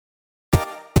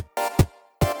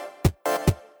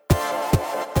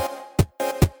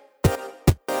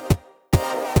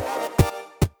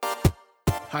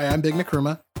Hi, I'm Big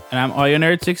Nkrumah. And I'm All Your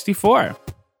Nerd 64.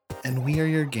 And we are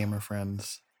your gamer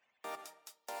friends.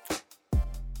 What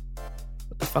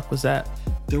the fuck was that?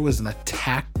 There was an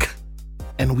attack,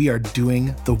 and we are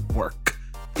doing the work.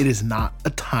 It is not a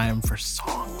time for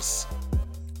songs.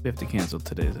 We have to cancel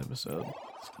today's episode.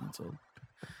 It's canceled.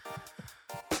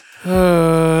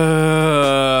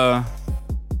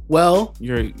 Well,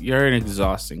 you're an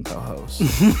exhausting co-host.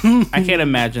 I can't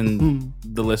imagine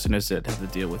the listeners that have to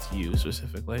deal with you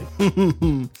specifically.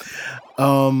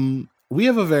 We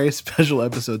have a very special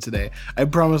episode today. I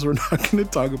promise we're not going to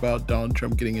talk about Donald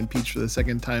Trump getting impeached for the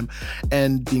second time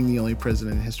and being the only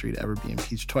president in history to ever be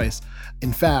impeached twice.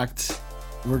 In fact,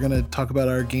 we're going to talk about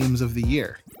our games of the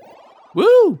year.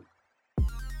 Woo!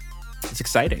 It's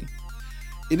exciting.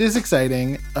 It is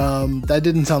exciting. That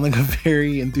didn't sound like a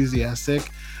very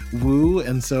enthusiastic woo,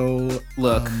 and so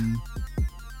look,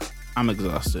 I'm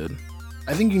exhausted.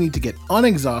 I think you need to get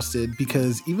unexhausted,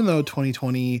 because even though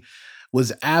 2020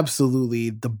 was absolutely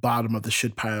the bottom of the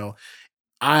shit pile,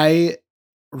 I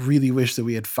really wish that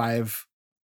we had 5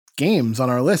 games on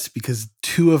our list, because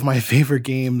 2 of my favorite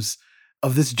games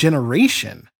of this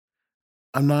generation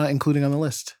I'm not including on the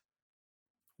list.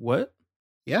 What?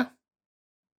 Yeah.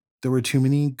 There were too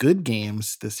many good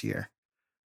games this year.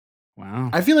 Wow.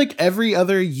 I feel like every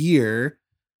other year,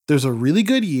 there's a really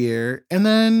good year and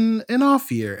then an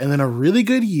off year, and then a really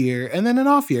good year and then an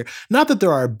off year. Not that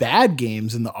there are bad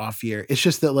games in the off year. It's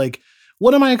just that, like,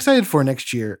 what am I excited for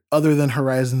next year other than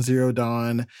Horizon Zero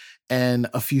Dawn and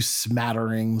a few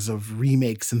smatterings of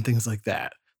remakes and things like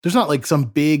that? There's not like some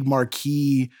big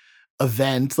marquee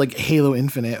event like Halo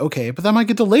Infinite. Okay, but that might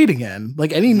get delayed again.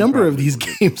 Like any number of these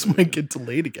games might get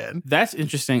delayed again. That's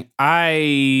interesting.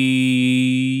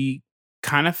 I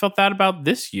kind of felt that about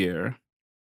this year.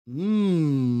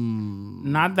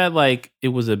 Not that like it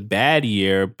was a bad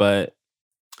year, but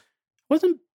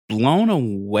wasn't blown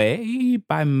away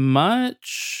by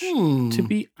much, to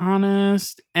be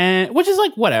honest. And which is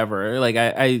like whatever. Like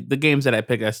I the games that I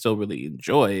picked, I still really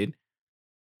enjoyed.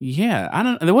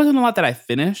 Yeah, there wasn't a lot that I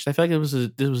finished. I feel like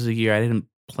this was a year I didn't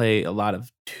play a lot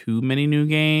of too many new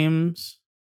games.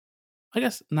 I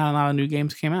guess not a lot of new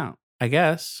games came out. I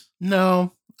guess.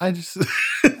 No, I just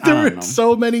there were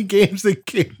so many games that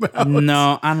came out.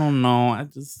 No, I don't know.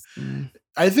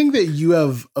 I think that you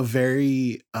have a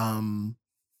very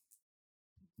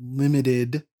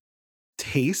limited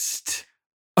taste.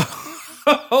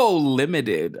 Oh,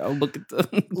 limited. Oh, look at the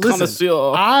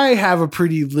connoisseur. I have a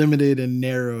pretty limited and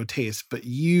narrow taste, but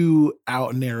you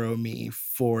out narrow me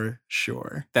for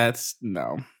sure. That's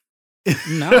no.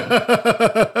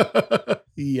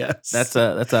 Yes. That's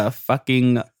a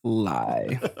fucking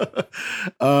lie.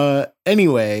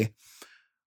 Anyway,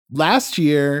 last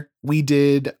year we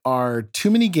did our too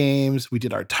many games. We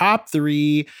did our top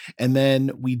 3, and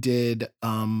then we did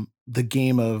the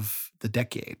game of the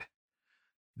decade.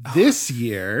 This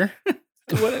year,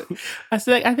 I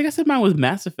think I said mine was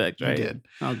Mass Effect, right? You did.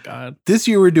 Oh God. This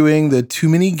year we're doing the Too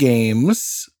Many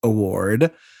Games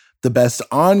Award, the best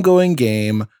ongoing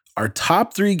game, our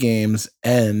top 3 games,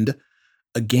 and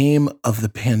a game of the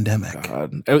pandemic.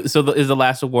 God. So is the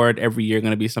last award every year going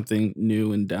to be something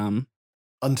new and dumb?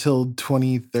 Until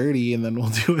 2030, and then we'll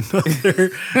do another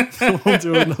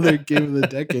game of the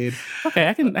decade. Okay,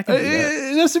 I can do that.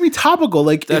 It has to be topical.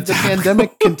 Like if the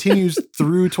pandemic continues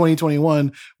through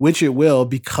 2021, which it will,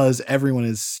 because everyone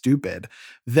is stupid,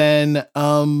 then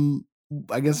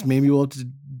I guess maybe we'll have to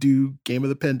do Game of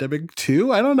the Pandemic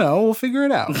 2. I don't know. We'll figure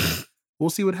it out. We'll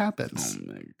see what happens.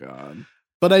 Oh my God.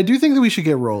 But I do think that we should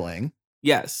get rolling.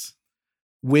 Yes.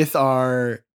 With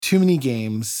our Too Many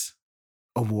Games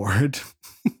Award.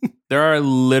 There are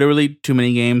literally too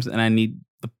many games, and I need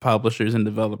the publishers and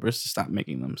developers to stop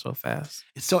making them so fast.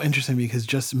 It's so interesting because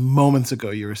just moments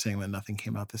ago you were saying that nothing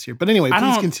came out this year. But anyway,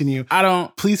 please continue.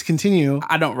 Please continue.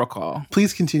 I don't recall.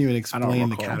 Please continue and explain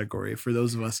the category for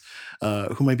those of us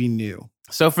who might be new.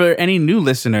 So for any new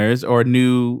listeners or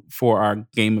new for our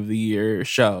Game of the Year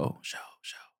show.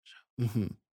 Mm-hmm.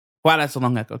 Wow, that's a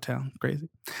long echo town. Crazy.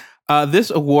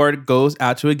 This award goes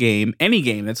out to any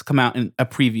game that's come out in a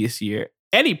previous year,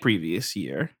 any previous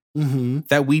year,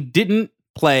 that we didn't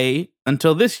play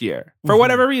until this year for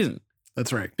whatever reason.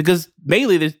 That's right. Because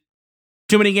mainly there's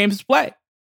too many games to play.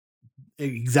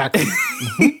 Exactly.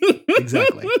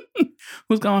 Exactly.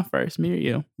 Who's going first? Me or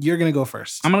you? You're going to go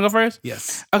first. I'm going to go first?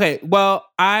 Yes. Okay. Well,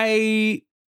 I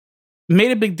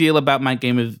made a big deal about my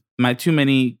too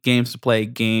many games to play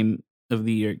Game of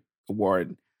the Year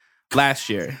award last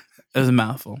year. It was a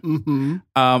mouthful. Mm-hmm.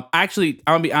 Actually,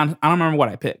 I'll be honest, I don't remember what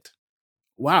I picked.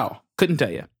 Wow. Couldn't tell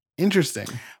you. Interesting.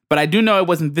 But I do know it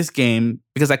wasn't this game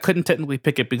because I couldn't technically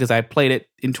pick it because I played it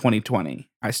in 2020.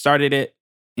 I started it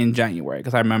in January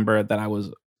because I remember that I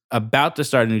was about to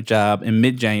start a new job in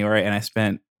mid-January and I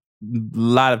spent a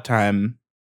lot of time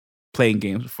playing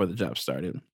games before the job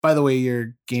started. By the way,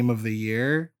 your game of the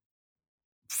year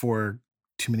for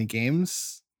Too Many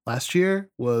Games last year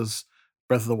was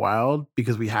Breath of the Wild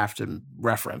because we have to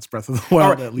reference Breath of the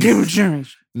Wild at least. Game of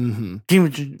Insurance. Mm-hmm. Game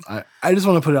of Insurance. I just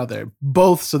want to put it out there,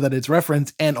 both so that it's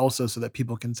referenced and also so that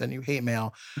people can send you hate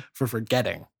mail for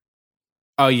forgetting.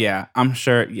 Oh, yeah. I'm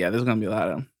sure. Yeah, there's going to be a lot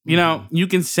of them. You know, you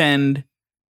can send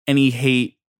any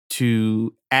hate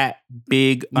to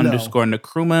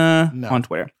 @big_Nkrumah on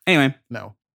Twitter. Anyway.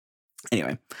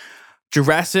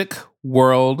 Jurassic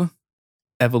World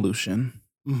Evolution.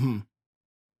 Mm-hmm.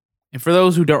 And for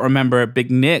those who don't remember, Big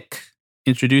Nick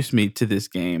introduced me to this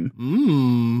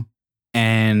game.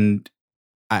 And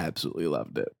I absolutely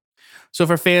loved it. So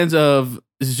for fans of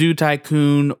Zoo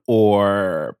Tycoon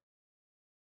or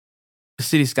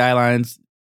City Skylines,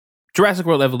 Jurassic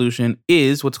World Evolution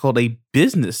is what's called a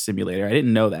business simulator. I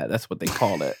didn't know that. That's what they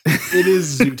called it. It is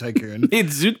Zoo Tycoon.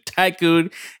 It's Zoo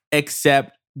Tycoon,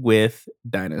 except with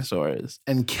dinosaurs.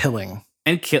 And killing.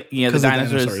 And kill. Yeah, the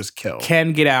dinosaurs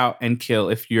can get out and kill.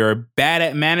 If you're bad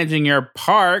at managing your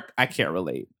park, I can't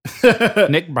relate.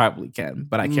 Nick probably can,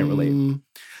 but I can't relate.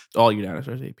 All you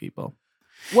dinosaurs hate people.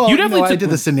 Well, you definitely I did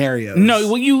the scenarios. No,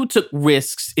 well, you took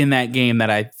risks in that game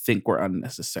that I think were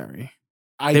unnecessary.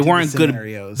 They weren't good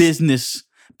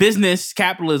business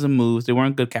capitalism moves. They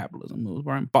weren't good capitalism moves. They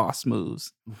weren't boss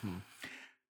moves. Mm-hmm.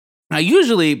 Now,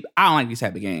 usually, I don't like these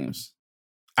type of games.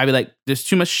 I'd be like, there's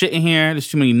too much shit in here. There's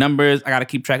too many numbers. I got to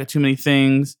keep track of too many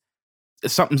things.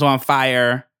 If something's on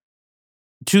fire,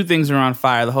 2 things are on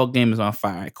fire. The whole game is on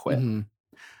fire. I quit. Mm-hmm.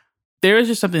 There is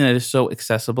just something that is so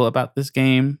accessible about this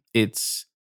game. It's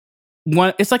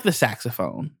like the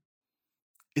saxophone.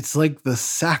 It's like the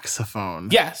saxophone.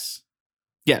 Yes.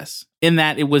 In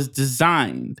that it was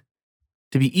designed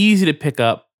to be easy to pick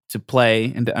up, to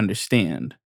play, and to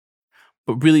understand,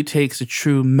 but really takes a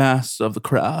true master of the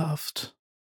craft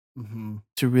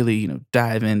to really,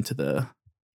 dive into the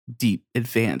deep,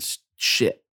 advanced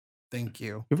shit. Thank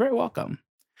you. You're very welcome.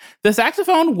 The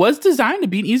saxophone was designed to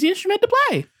be an easy instrument to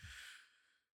play.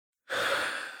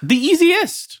 The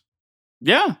easiest.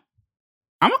 Yeah.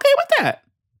 I'm okay with that.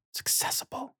 It's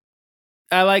accessible.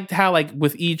 I liked how,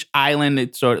 with each island,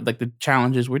 it's sort of the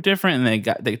challenges were different, and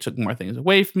they took more things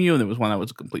away from you. And there was one that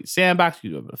was a complete sandbox.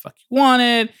 You could do whatever the fuck you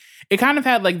wanted. It kind of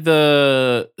had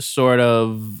the sort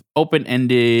of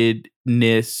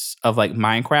open-endedness of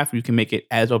Minecraft. You can make it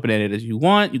as open-ended as you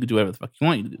want. You could do whatever the fuck you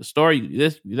want. You could do the story. You could do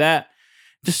this. You could do that.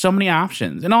 Just so many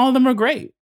options, and all of them are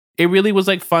great. It really was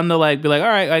fun to be all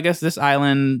right, I guess this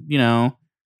island, they're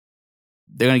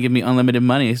gonna give me unlimited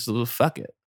money, so fuck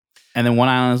it. And then one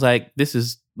island is this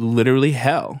is literally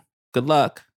hell. Good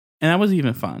luck. And that was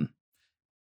even fun.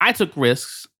 I took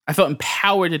risks. I felt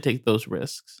empowered to take those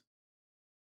risks.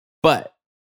 But,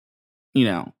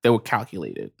 they were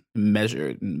calculated and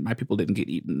measured, and my people didn't get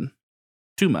eaten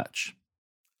too much.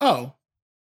 Oh.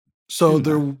 So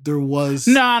there was...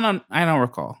 No, I don't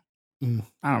recall.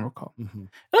 I don't recall. Mm-hmm. And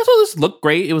also, this looked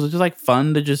great. It was just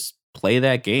fun to just play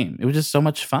that game. It was just so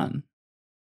much fun.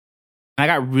 And I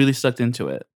got really sucked into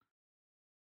it.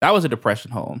 That was a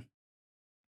depression hole.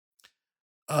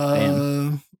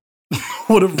 What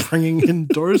a ringing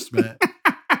endorsement.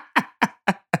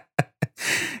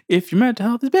 If your mental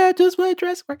health is bad, just play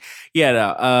Jurassic Park. Yeah,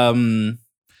 no.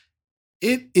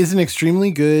 It is an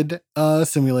extremely good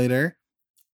simulator.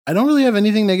 I don't really have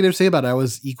anything negative to say about it. I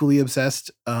was equally obsessed.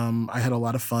 I had a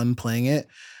lot of fun playing it.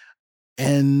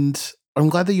 And I'm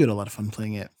glad that you had a lot of fun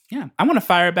playing it. Yeah. I want to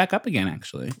fire it back up again,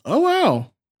 actually. Oh, wow.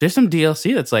 There's some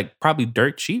DLC that's probably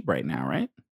dirt cheap right now,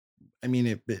 right? I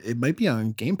mean, it might be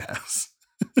on Game Pass.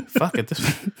 Fuck it.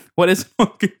 What is it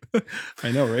on Game Pass?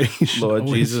 I know, right? Lord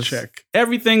Jesus. Check.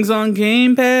 Everything's on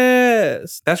Game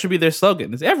Pass. That should be their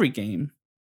slogan. Is every game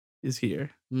is here.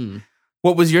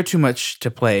 What was your too much to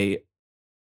play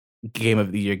Game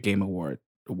of the Year Game Award?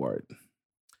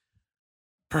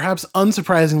 Perhaps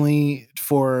unsurprisingly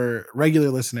for regular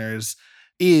listeners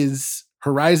is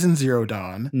Horizon Zero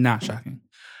Dawn. Not shocking.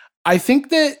 I think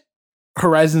that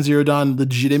Horizon Zero Dawn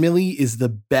legitimately is the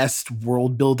best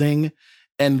world building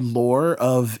and lore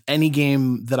of any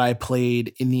game that I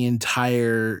played in the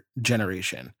entire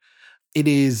generation. It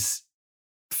is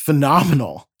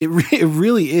phenomenal. It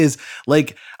really is.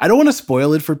 I don't want to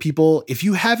spoil it for people. If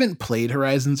you haven't played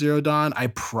Horizon Zero Dawn, I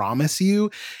promise you,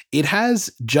 it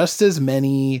has just as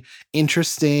many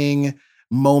interesting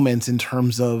moments in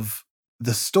terms of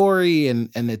the story and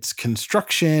its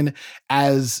construction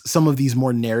as some of these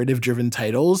more narrative-driven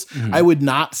titles. Mhm. I would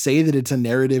not say that it's a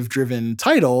narrative-driven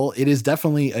title. It is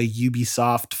definitely a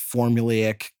Ubisoft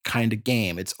formulaic kind of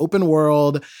game. It's open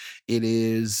world. It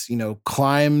is,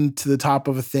 climb to the top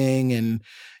of a thing and,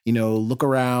 look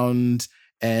around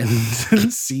and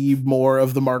see more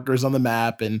of the markers on the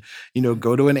map and,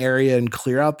 go to an area and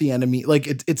clear out the enemy. Like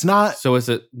it's not. So is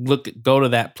it go to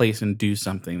that place and do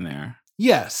something there?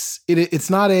 Yes, it's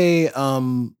not it's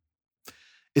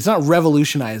not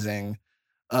revolutionizing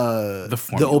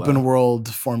the open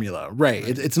world formula. Right.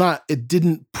 It's not, it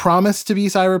didn't promise to be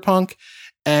Cyberpunk,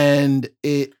 and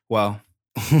it, well,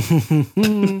 that's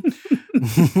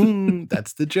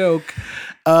the joke.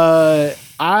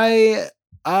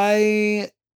 I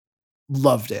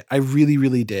loved it. I really,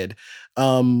 really did.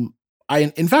 In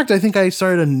fact, I think I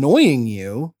started annoying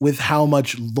you with how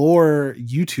much lore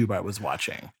YouTube I was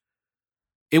watching.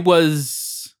 It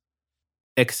was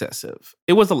excessive.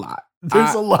 It was a lot.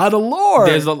 There's a lot of lore.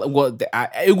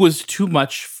 It was too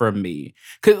much for me.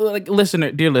 Cause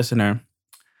dear listener,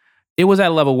 it was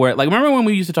at a level where, remember when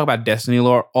we used to talk about Destiny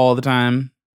lore all the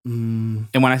time? And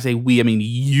when I say we, I mean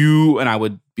you, and I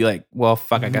would be like, well,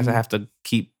 fuck, I guess I have to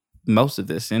keep most of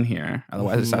this in here.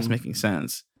 Otherwise it stops making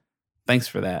sense. Thanks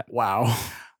for that. Wow.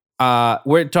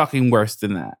 We're talking worse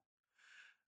than that.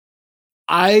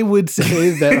 I would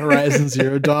say that Horizon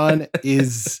Zero Dawn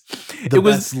is the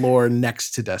best lore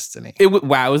next to Destiny. It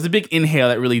was a big inhale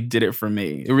that really did it for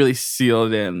me. It really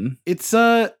sealed in. It's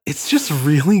just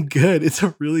really good. It's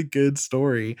a really good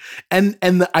story, and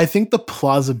I think the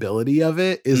plausibility of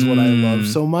it is what I love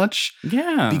so much.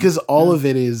 Yeah, because all of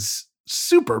it is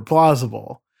super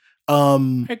plausible.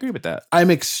 I agree with that. I'm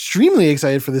extremely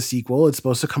excited for the sequel. It's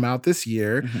supposed to come out this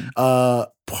year.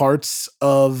 Parts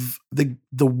of the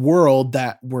world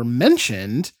that were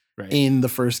mentioned in the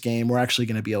first game we're actually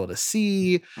going to be able to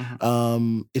see.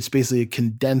 It's basically a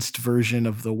condensed version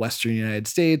of the Western United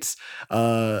States.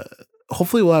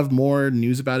 Hopefully we'll have more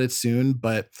news about it soon,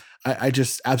 but I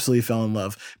just absolutely fell in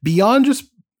love. Beyond just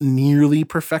nearly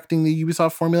perfecting the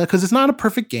Ubisoft formula, because it's not a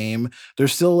perfect game.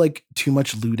 There's still too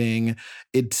much looting.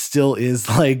 It still is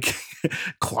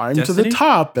climb Destiny? To the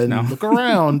top and look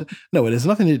around. No, it has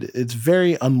nothing to do. It's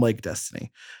very unlike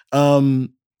Destiny.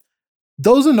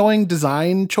 Those annoying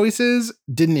design choices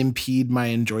didn't impede my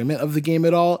enjoyment of the game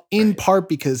at all, in part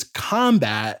because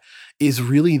combat is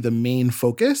really the main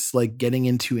focus, getting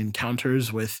into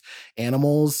encounters with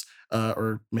animals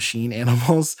or machine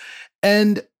animals.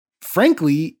 And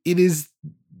frankly, it is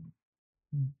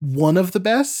one of the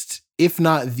best, if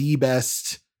not the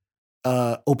best,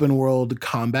 open world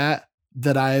combat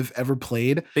that I've ever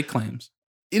played. Big claims.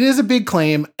 It is a big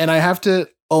claim, and I have to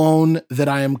own that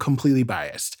I am completely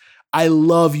biased. I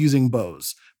love using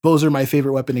bows. Bows are my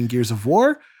favorite weapon in Gears of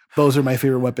War. Bows are my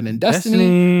favorite weapon in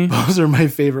Destiny. Bows are my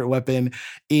favorite weapon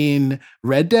in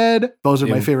Red Dead. Bows are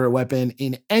my favorite weapon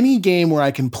in any game where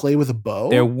I can play with a bow.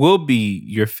 There will be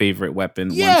your favorite weapon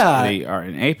once they are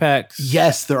in Apex.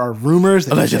 Yes, there are rumors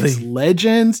that Apex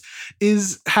Legends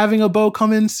is having a bow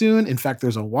come in soon. In fact,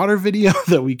 there's a water video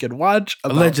that we can watch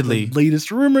about the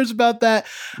latest rumors about that.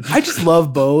 I just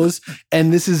love bows,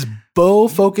 and this is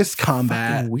bow-focused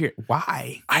combat. Weird.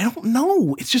 Why? I don't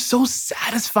know. It's just so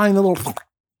satisfying. The little...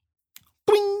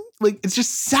 it's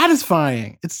just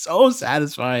satisfying. It's so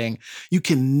satisfying. You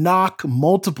can knock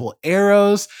multiple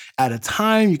arrows at a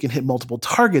time. You can hit multiple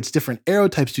targets. Different arrow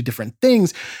types do different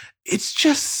things. It's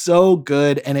just so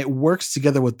good, and it works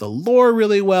together with the lore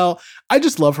really well. I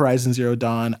just love Horizon Zero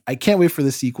Dawn. I can't wait for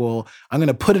the sequel. I'm going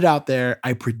to put it out there.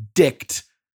 I predict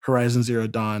Horizon Zero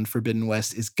Dawn Forbidden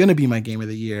West is going to be my game of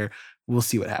the year. We'll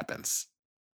see what happens.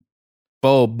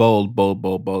 Bold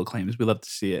claims. We love to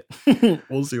see it.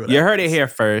 We'll see what you happens. heard it here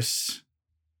first.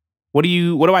 What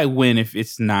do I win if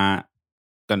it's not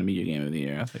gonna be your game of the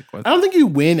year? I don't think you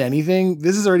win anything.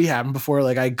 This has already happened before.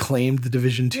 I claimed the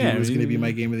Division 2 was going to be my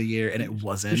game of the year, and it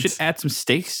wasn't. You should add some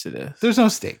stakes to this. There's no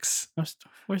stakes.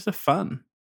 Where's the fun?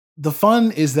 The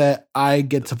fun is that I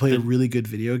get to play a really good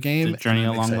video game. The journey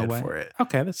along the way. For it.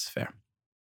 Okay, that's fair.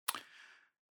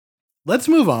 Let's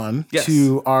move on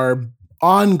to our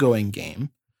ongoing game.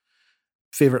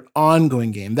 Favorite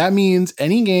ongoing game. That means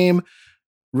any game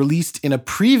released in a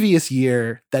previous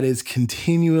year that is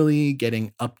continually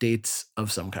getting updates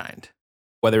of some kind.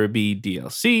 Whether it be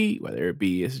DLC, whether it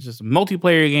be it's just a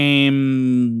multiplayer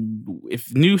game.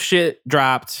 If new shit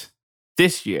dropped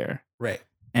this year, right,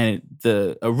 and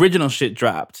the original shit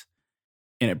dropped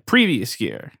in a previous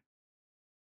year,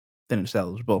 then it's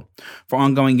eligible for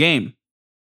ongoing game.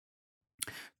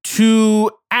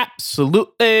 To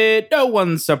absolutely no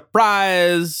one's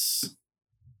surprise,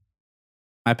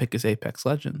 my pick is Apex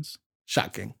Legends.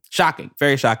 Shocking. Shocking.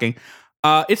 Very shocking.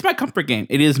 It's my comfort game.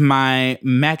 It is my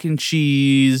mac and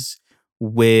cheese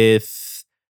with,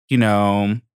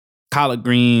 collard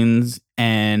greens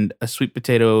and a sweet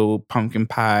potato pumpkin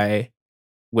pie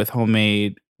with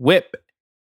homemade whip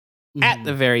at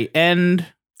the very end.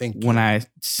 Thank you. When I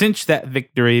cinch that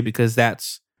victory, because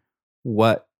that's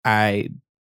what I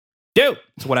do.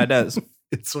 It's what I does.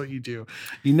 It's what you do.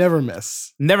 You never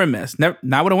miss. Never miss. Never.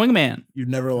 Not with a wingman. You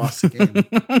never lost a game.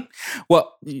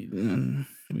 Well, we're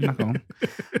not going.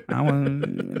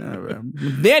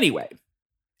 Anyway,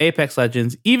 Apex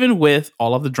Legends, even with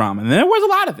all of the drama, and there was a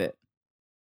lot of it.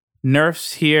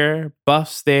 Nerfs here,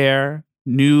 buffs there,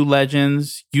 new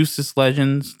legends, useless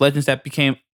legends, legends that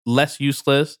became less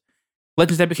useless,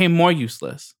 legends that became more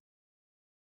useless.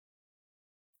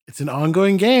 It's an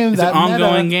ongoing game. It's an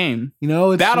ongoing game.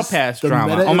 It's Battle Pass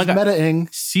drama. Oh my God. Meta-ing.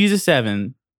 Season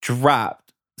 7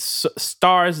 dropped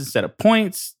stars instead of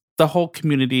points. The whole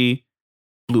community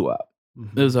blew up.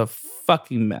 Mm-hmm. It was a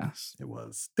fucking mess. It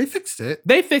was. They fixed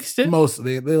it.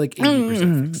 Mostly. They like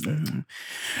 80% fixed it.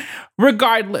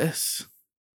 Regardless,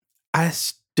 I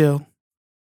still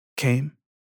came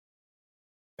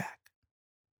back.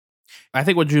 I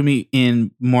think what drew me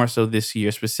in more so this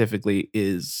year specifically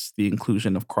is the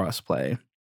inclusion of crossplay.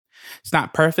 It's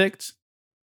not perfect.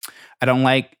 I don't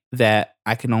like that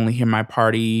I can only hear my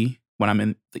party when I'm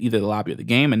in either the lobby or the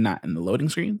game and not in the loading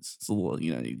screens. It's a little,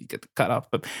 you get the cut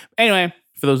off. But anyway,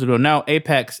 for those who don't know,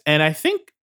 Apex, and I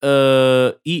think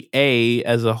EA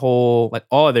as a whole, like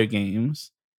all of their games,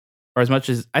 or as much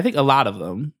as I think a lot of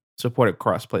them supported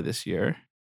crossplay this year.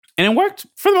 And it worked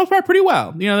for the most part pretty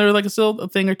well. There was like still a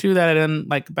thing or two that I didn't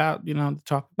like about, the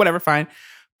talk, whatever, fine.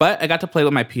 But I got to play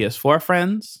with my PS4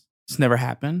 friends. It's never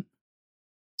happened.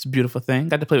 It's a beautiful thing.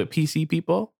 Got to play with PC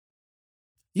people.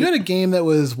 You had a game that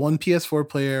was one PS4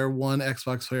 player, one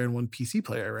Xbox player, and one PC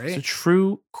player, right? It's a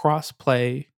true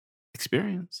cross-play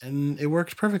experience. And it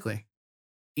worked perfectly.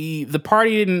 The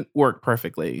party didn't work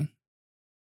perfectly.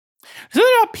 There's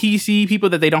something about PC people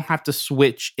that they don't have to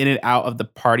switch in and out of the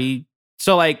party.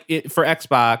 So like for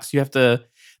Xbox,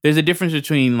 there's a difference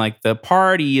between like the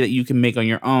party that you can make on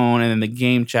your own and then the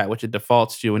game chat, which it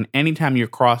defaults to. And anytime you're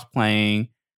cross-playing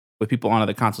with people on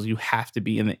other consoles, you have to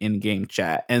be in the in-game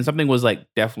chat. And something was like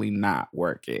definitely not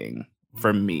working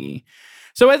for me.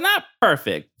 So it's not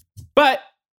perfect, but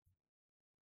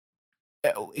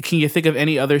can you think of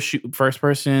any other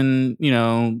first-person,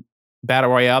 battle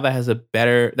royale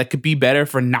that could be better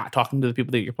for not talking to the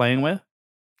people that you're playing with?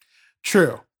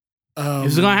 True. If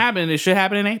it's going to happen, it should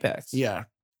happen in Apex. Yeah.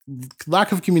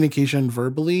 Lack of communication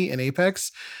verbally in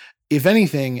Apex, if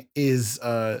anything, is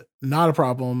not a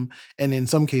problem, and in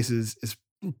some cases is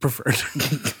preferred.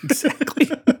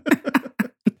 Exactly.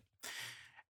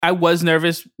 I was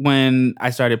nervous when I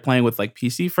started playing with like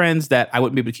PC friends that I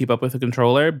wouldn't be able to keep up with a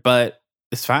controller, but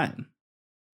it's fine.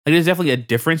 Like, there's definitely a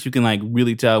difference. You can like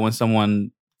really tell when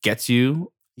someone gets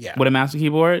you with a mouse and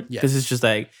keyboard, because it's just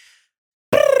like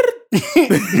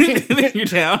you're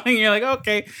down and you're like,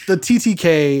 okay. The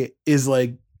TTK is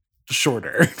like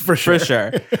shorter for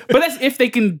sure. But that's if they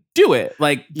can do it.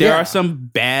 Like there are some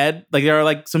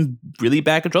really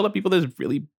bad controller people. There's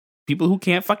really people who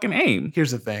can't fucking aim.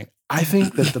 Here's the thing. I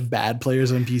think that the bad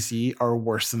players on PC are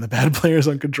worse than the bad players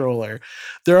on controller.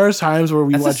 There are times where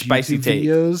we watch YouTube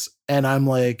videos and I'm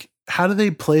like, how do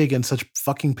they play against such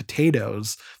fucking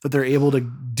potatoes that they're able to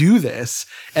do this?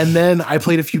 And then I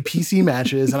played a few PC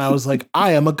matches and I was like,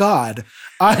 I am a god.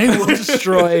 I will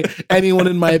destroy anyone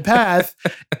in my path.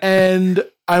 And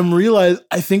I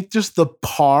think just the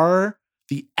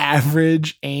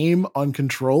average aim on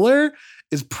controller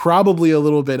is probably a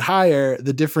little bit higher.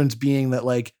 The difference being that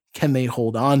like, can they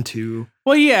hold on to?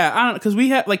 Well, yeah, I don't, because we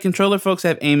have like controller folks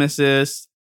have aim assist,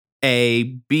 A,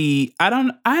 B. I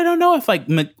don't know if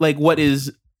like what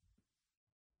is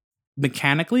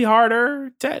mechanically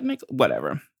harder, technically,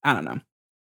 whatever. I don't know.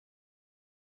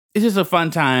 It's just a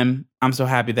fun time. I'm so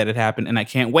happy that it happened, and I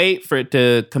can't wait for it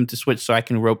to come to Switch so I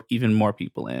can rope even more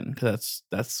people in, because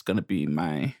that's gonna be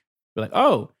my like,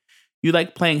 oh, you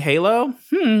like playing Halo?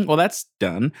 Well, that's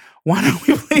done. Why don't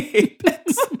we play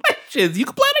Apex Legends? You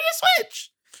can play it on your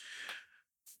Switch.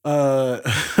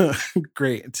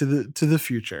 Great. To the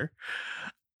future.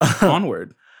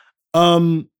 Onward.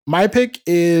 My pick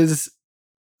is,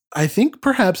 I think,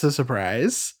 perhaps a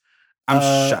surprise.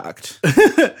 I'm shocked.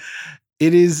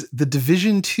 It is the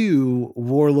Division 2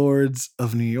 Warlords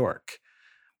of New York.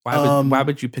 Why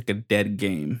would you pick a dead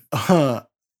game?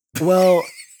 Well,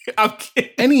 I'm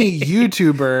kidding. Any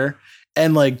YouTuber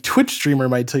and like Twitch streamer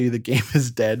might tell you the game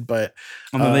is dead, but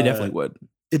they definitely would.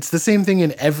 it's the same thing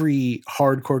in every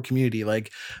hardcore community.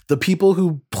 Like the people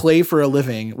who play for a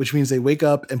living, which means they wake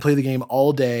up and play the game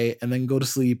all day and then go to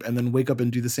sleep and then wake up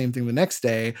and do the same thing the next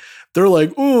day. They're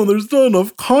like, oh, there's not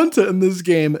enough content in this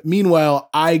game. Meanwhile,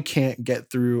 I can't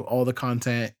get through all the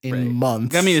content in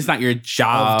months. I mean, it's not your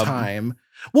job. Time.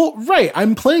 Well, right.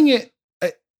 I'm playing it.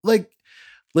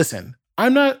 Listen,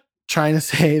 I'm not trying to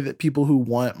say that people who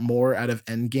want more out of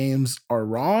end games are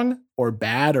wrong or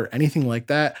bad or anything like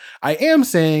that. I am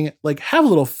saying, like, have a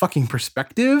little fucking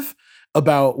perspective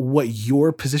about what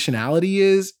your positionality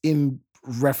is in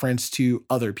reference to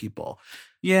other people.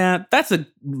 Yeah, that's a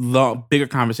bigger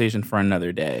conversation for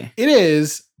another day. It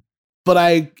is, but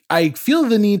I feel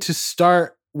the need to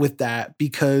start with that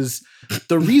because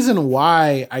the reason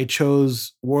why I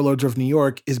chose Warlords of New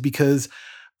York is because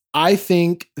I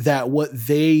think that what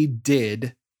they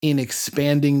did in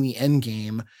expanding the end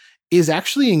game is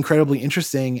actually incredibly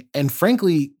interesting and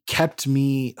frankly kept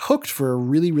me hooked for a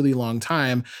really, really long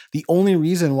time. The only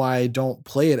reason why I don't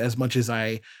play it as much as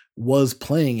I was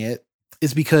playing it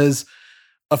is because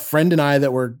a friend and I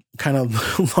that were kind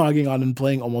of logging on and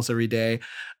playing almost every day,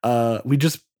 we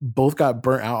just both got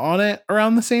burnt out on it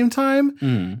around the same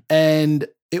time. And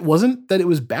it wasn't that it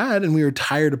was bad and we were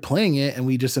tired of playing it and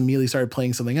we just immediately started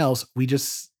playing something else. We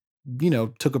just,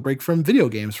 took a break from video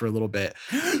games for a little bit.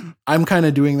 I'm kind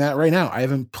of doing that right now. I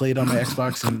haven't played on my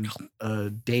Xbox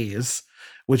in days,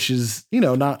 which is,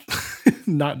 not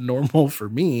not normal for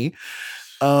me.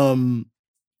 And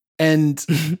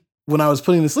when I was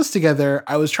putting this list together,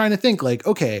 I was trying to think like,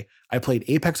 okay, I played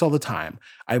Apex all the time.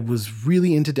 I was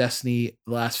really into Destiny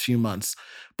the last few months,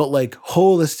 but like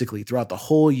holistically throughout the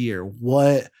whole year,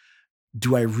 what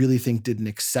do I really think did an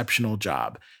exceptional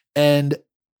job? And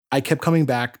I kept coming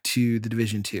back to The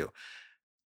Division 2.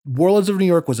 Warlords of New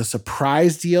York was a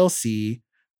surprise DLC.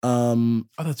 Oh,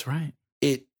 that's right.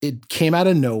 It came out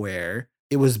of nowhere.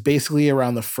 It was basically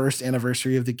around the first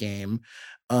anniversary of the game.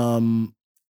 And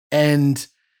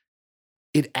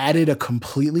it added a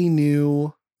completely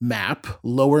new map,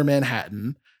 Lower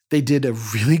Manhattan. They did a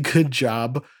really good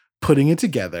job putting it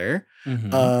together.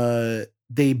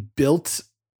 They built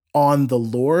on the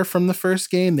lore from the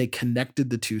first game. They connected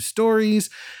the two stories.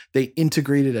 They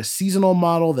integrated a seasonal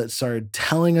model that started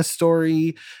telling a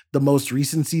story. The most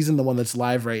recent season, the one that's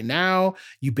live right now,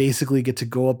 you basically get to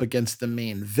go up against the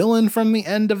main villain from the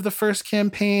end of the first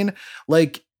campaign.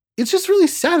 Like, it's just really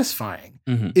satisfying.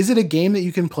 Is it a game that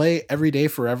you can play every day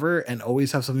forever and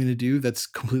always have something to do that's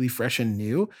completely fresh and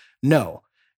new? No.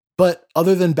 But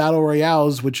other than battle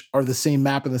royales, which are the same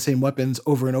map and the same weapons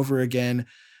over and over again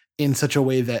in such a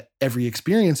way that every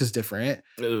experience is different,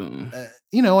 I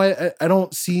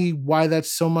don't see why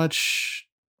that's so much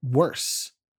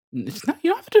worse. It's not.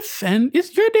 You don't have to defend.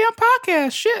 It's your damn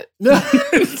podcast. Shit.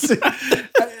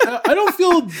 I don't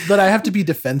feel that I have to be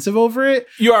defensive over it.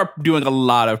 You are doing a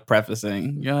lot of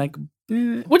prefacing. You're like,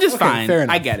 which is fine. Fair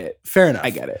enough. I get it. Fair enough.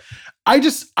 I get it.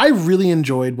 I really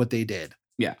enjoyed what they did.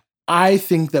 Yeah. I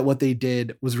think that what they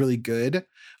did was really good.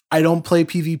 I don't play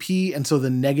PvP, and so the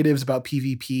negatives about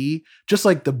PvP, just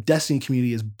like the Destiny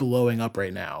community is blowing up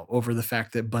right now over the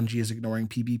fact that Bungie is ignoring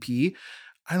PvP.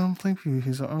 I don't play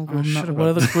PvP, so I'm gonna shut up. What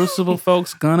are the Crucible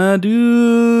folks gonna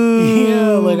do? Yeah,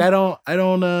 like I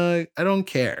don't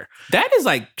care. That is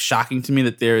like shocking to me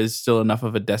that there is still enough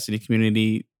of a Destiny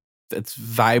community that's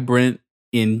vibrant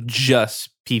in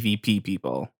just PvP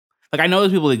people. Like I know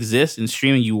those people exist and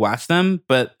stream and you watch them,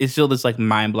 but it's still just like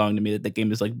mind blowing to me that the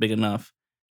game is like big enough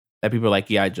that people are like,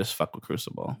 yeah, I just fuck with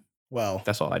Crucible. Well,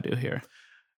 that's all I do here.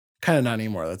 Kind of not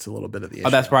anymore. That's a little bit of the issue.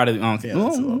 Oh, that's part of the that's a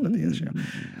little bit of the issue.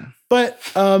 But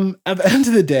at the end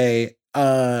of the day,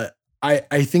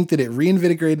 I think that it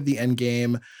reinvigorated the end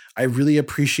game. I really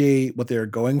appreciate what they're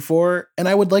going for, and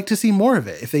I would like to see more of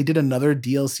it. If they did another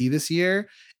DLC this year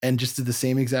and just did the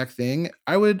same exact thing,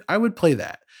 I would play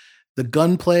that. The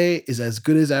gunplay is as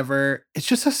good as ever. It's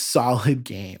just a solid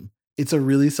game. It's a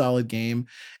really solid game.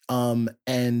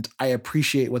 And I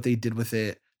appreciate what they did with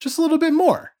it just a little bit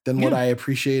more than what I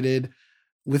appreciated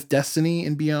with Destiny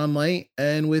and Beyond Light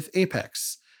and with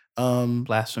Apex.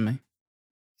 Blasphemy.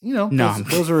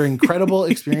 Those are incredible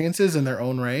experiences in their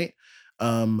own right.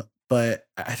 But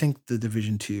I think the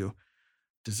Division 2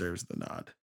 deserves the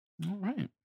nod. All right.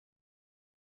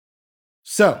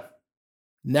 So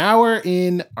now we're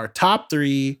in our top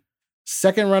 3,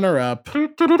 second runner up.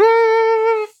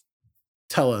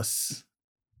 Tell us,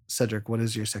 Cedric, what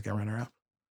is your second runner up?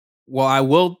 Well, I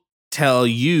will tell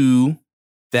you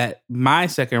that my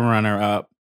second runner up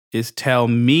is Tell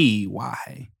Me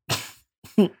Why.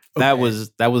 Okay. That was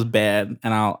bad,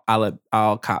 and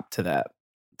I'll cop to that.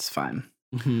 It's fine.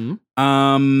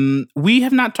 Mm-hmm. We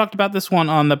have not talked about this one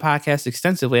on the podcast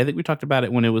extensively. I think we talked about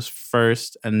it when it was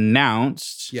first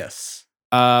announced. Yes.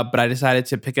 But I decided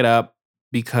to pick it up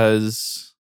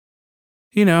because,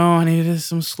 I needed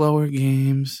some slower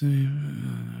games.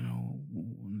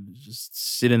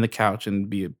 Just sit in the couch and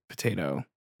be a potato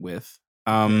with.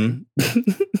 I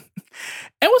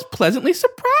was pleasantly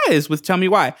surprised with Tell Me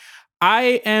Why.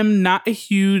 I am not a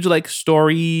huge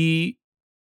story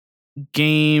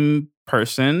game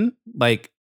person. I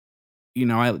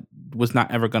was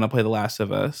not ever going to play The Last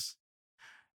of Us.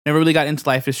 Never really got into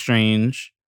Life is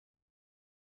Strange.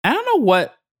 I don't know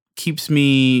what keeps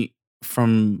me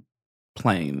from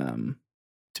playing them,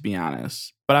 to be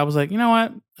honest. But I was like, you know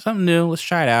what? Something new. Let's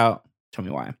try it out. Tell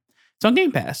Me Why. It's on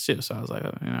Game Pass too. So I was like,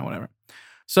 whatever.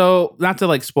 So not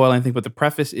to spoil anything, but the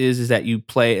preface is that you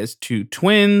play as two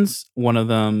twins. One of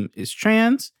them is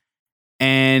trans.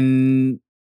 And,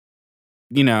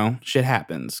 shit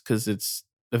happens because it's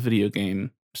a video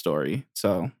game story.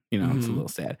 So, it's a little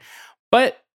sad.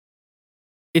 But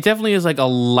it definitely is a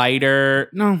lighter...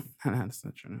 No, that's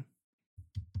not true.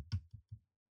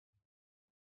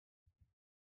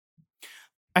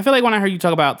 I feel like when I heard you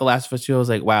talk about The Last of Us 2, I was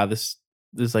like, wow, this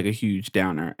is a huge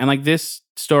downer. And this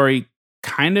story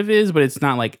kind of is, but it's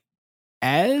not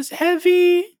as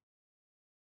heavy,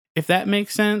 if that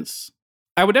makes sense.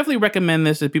 I would definitely recommend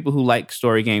this to people who like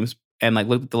story games and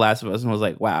looked at The Last of Us and was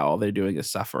like, wow, all they're doing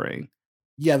is suffering.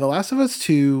 Yeah, The Last of Us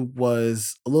 2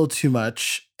 was a little too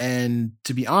much. And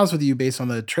to be honest with you, based on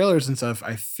the trailers and stuff,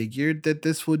 I figured that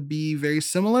this would be very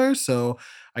similar. So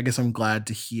I guess I'm glad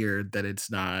to hear that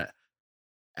it's not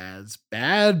as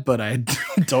bad, but I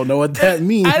don't know what that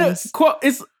means.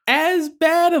 It's as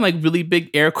bad and really big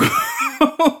air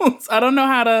quotes. I don't know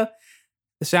how to...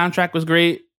 The soundtrack was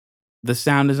great. The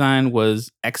sound design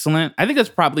was excellent. I think that's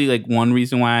probably one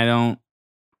reason why I don't...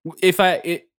 If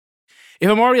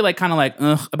I'm already kind of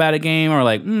ugh about a game or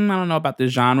I don't know about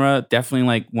this genre,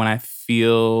 definitely when I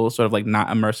feel sort of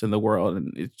not immersed in the world,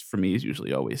 and it for me is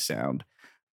usually always sound.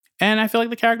 And I feel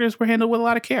the characters were handled with a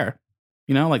lot of care.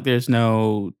 There's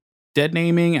no dead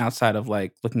naming outside of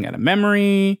looking at a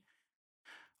memory.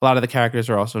 A lot of the characters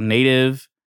are also native,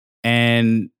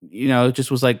 and it just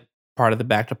was part of the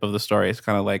backdrop of the story. It's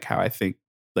kind of how I think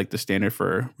the standard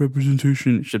for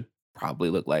representation should probably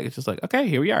look like. It's just okay,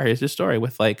 here we are. Here's this story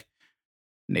with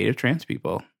native trans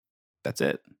people. That's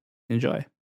it. Enjoy.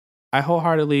 I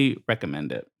wholeheartedly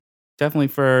recommend it. Definitely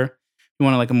for if you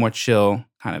want a more chill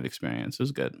kind of experience. It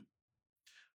was good.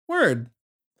 Word.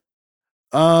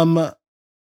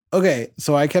 Okay,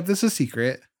 so I kept this a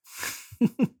secret.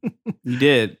 You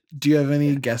did. Do you have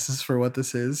any guesses for what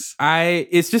this is?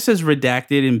 It just says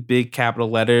redacted in big capital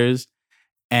letters,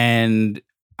 and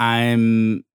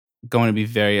I'm going to be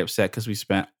very upset because we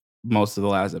spent most of the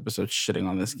last episode shitting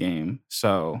on this game.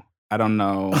 So I don't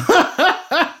know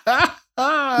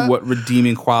what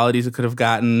redeeming qualities it could have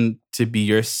gotten to be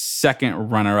your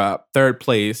second runner-up, third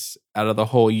place out of the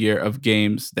whole year of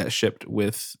games that shipped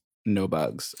with no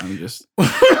bugs. I'm just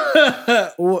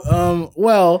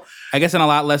well, I guess in a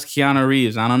lot less Keanu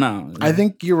Reeves. I don't know. I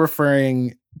think you're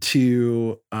referring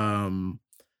to Cyberpunk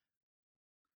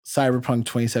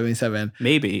 2077.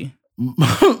 Maybe.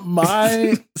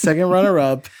 My second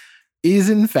runner-up is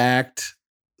in fact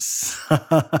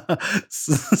wow.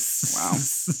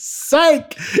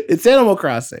 Psych. It's Animal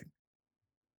Crossing.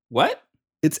 What?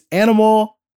 It's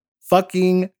Animal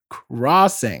fucking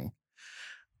Crossing.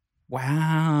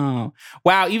 Wow.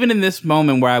 Even in this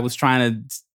moment where I was trying to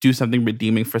do something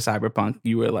redeeming for Cyberpunk,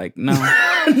 you were like, no.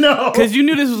 No. Because you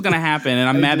knew this was going to happen, and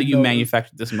I'm mad that you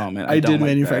manufactured this moment. I did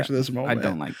manufacture this moment. I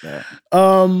don't like that.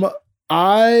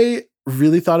 I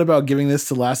really thought about giving this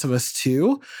to Last of Us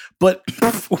 2, but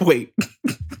wait.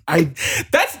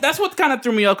 That's what kind of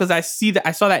threw me off, because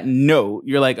I saw that note.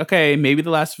 You're like, okay, maybe The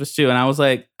Last of Us 2. And I was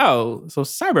like, oh, so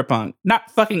Cyberpunk,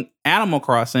 not fucking Animal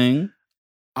Crossing.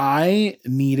 I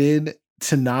needed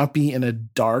to not be in a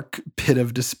dark pit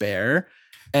of despair.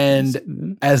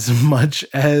 And as much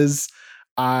as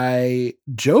I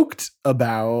joked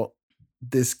about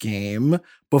this game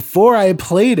before I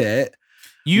played it,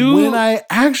 when I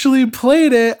actually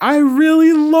played it, I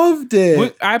really loved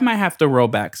it. I might have to roll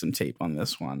back some tape on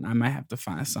this one. I might have to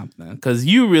find something, because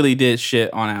you really did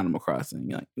shit on Animal Crossing.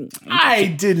 You're like, I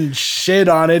didn't shit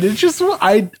on it. It's just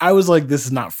I was like, this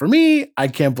is not for me. I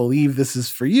can't believe this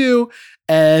is for you.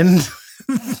 And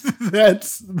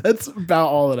that's about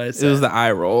all that I said. It was the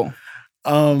eye roll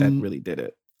that really did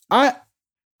it. I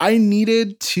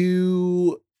needed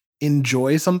to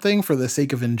enjoy something for the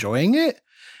sake of enjoying it.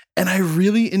 And I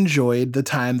really enjoyed the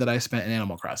time that I spent in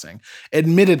Animal Crossing.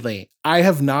 Admittedly, I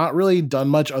have not really done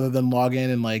much other than log in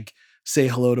and like say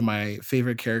hello to my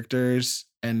favorite characters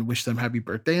and wish them happy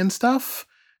birthday and stuff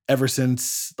ever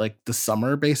since like the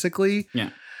summer, basically. Yeah.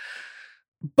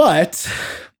 But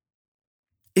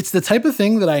it's the type of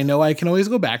thing that I know I can always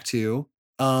go back to.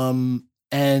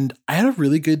 And I had a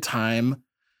really good time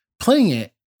playing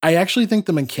it. I actually think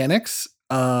the mechanics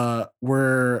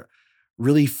were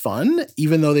really fun,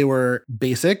 even though they were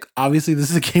basic. Obviously,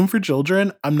 this is a game for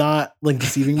children. I'm not like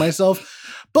deceiving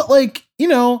myself. But like, you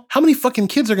know, how many fucking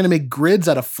kids are going to make grids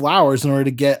out of flowers in order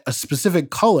to get a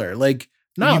specific color? Like,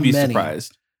 not You'd be many.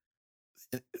 surprised.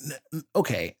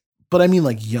 Okay. But I mean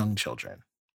like young children.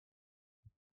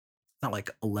 Not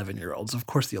like 11-year-olds. Of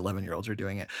course the 11-year-olds are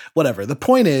doing it. Whatever. The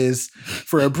point is,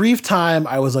 for a brief time,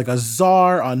 I was like a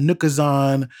czar on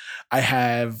Nookazon. I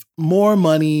have more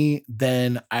money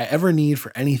than I ever need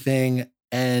for anything.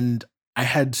 And I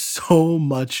had so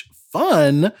much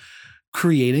fun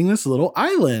creating this little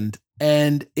island.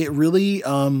 And it really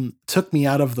took me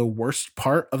out of the worst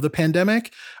part of the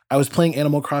pandemic. I was playing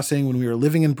Animal Crossing when we were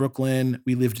living in Brooklyn.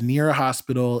 We lived near a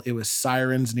hospital. It was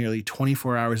sirens nearly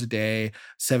 24 hours a day,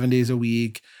 7 days a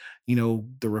week. You know,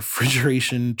 the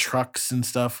refrigeration trucks and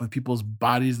stuff with people's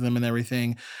bodies in them and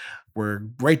everything were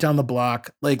right down the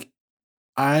block. Like,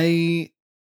 I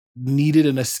needed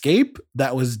an escape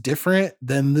that was different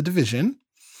than The Division.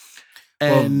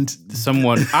 And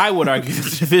I would argue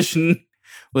The Division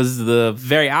was the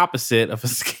very opposite of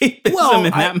escapism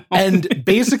in that moment. And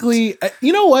basically,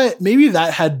 you know what? Maybe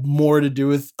that had more to do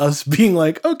with us being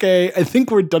like, okay, I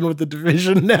think we're done with The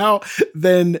Division now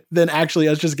than actually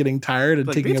us just getting tired and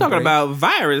taking a break. You're talking about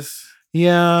virus.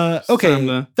 Yeah.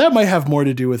 Okay. That might have more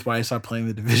to do with why I stopped playing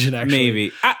The Division, actually.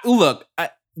 Maybe.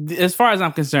 As far as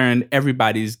I'm concerned,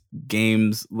 everybody's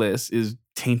games list is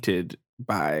tainted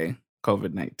by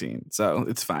COVID-19. So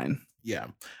it's fine. Yeah.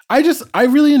 I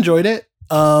really enjoyed it.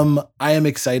 I am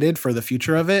excited for the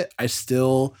future of it. I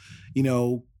still, you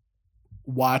know,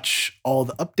 watch all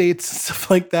the updates and stuff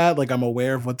like that. Like, I'm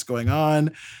aware of what's going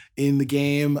on in the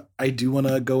game. I do want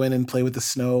to go in and play with the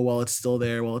snow while it's still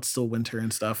there, while it's still winter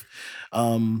and stuff.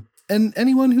 And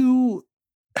anyone who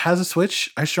has a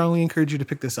Switch, I strongly encourage you to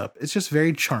pick this up. It's just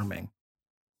very charming.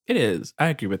 It is. I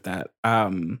agree with that.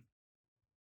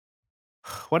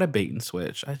 What a bait and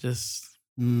switch. It's just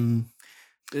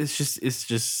it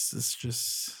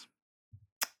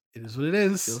is what it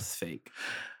is. Feels fake.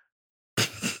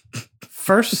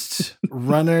 First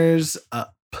runners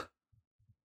up.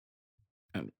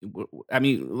 I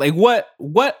mean, like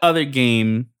what other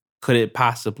game could it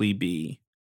possibly be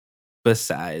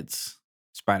besides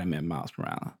Spider-Man Miles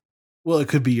Morales? Well, it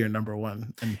could be your number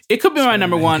one. It could be my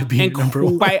number one.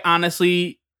 And quite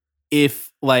honestly,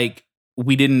 if like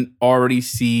we didn't already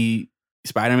see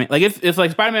Spider-Man, like if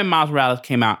like Spider-Man Miles Morales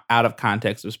came out of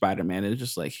context of Spider-Man, it's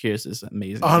just like, here's this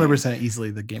amazing 100% easily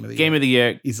the game of the year. Game of the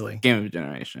year. Easily. Game of the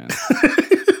generation.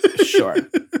 Sure.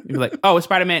 You'd be like, oh, it's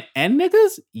Spider-Man and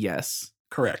niggas? Yes.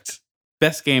 Correct.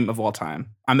 Best game of all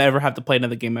time. I'm never have to play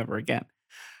another game ever again.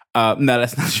 No,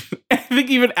 that's not true. I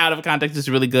think even out of context it's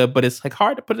really good, but it's like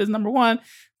hard to put it as number one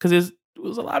because there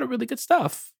was a lot of really good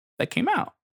stuff that came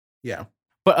out. Yeah.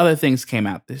 But other things came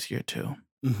out this year too.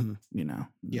 Mm-hmm. You know,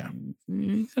 yeah,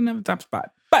 you couldn't have a top spot,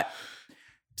 but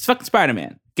it's fucking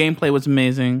Spider-Man. Gameplay was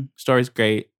amazing, story's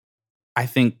great. I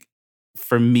think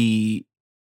for me,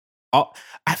 I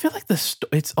feel like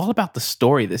it's all about the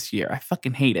story this year. I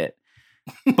fucking hate it,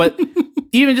 but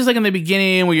even just like in the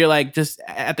beginning where you're like just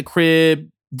at the crib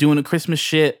doing the Christmas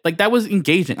shit, like that was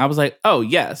engaging. I was like, oh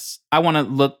yes, I want to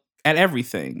look at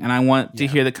everything, and I want to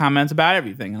hear the comments about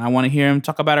everything, and I want to hear him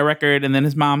talk about a record, and then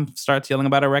his mom starts yelling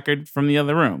about a record from the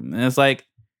other room, and it's like,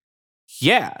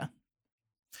 yeah,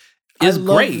 it's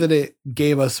great that it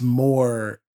gave us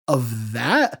more of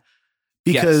that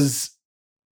because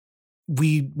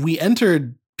we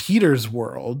entered Peter's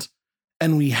world,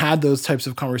 and we had those types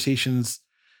of conversations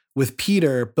with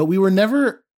Peter, but we were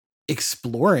never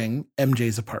exploring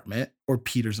MJ's apartment or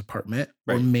Peter's apartment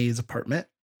or May's apartment.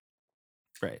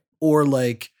 Right. Or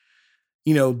like,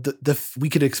 you know, we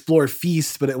could explore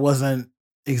Feast, but it wasn't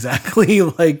exactly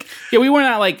like... Yeah, we were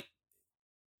not like...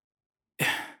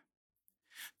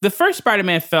 The first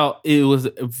Spider-Man felt it was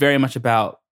very much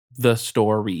about the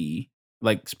story,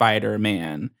 like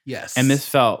Spider-Man. Yes. And this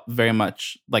felt very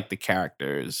much like the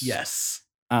characters. Yes.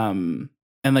 And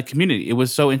the community. It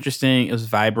was so interesting. It was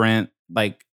vibrant.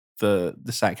 Like the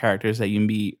side characters that you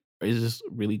meet is just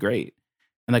really great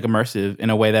and like immersive in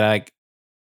a way that like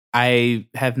I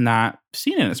have not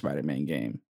seen in a Spider-Man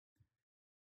game.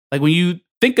 Like when you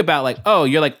think about like, oh,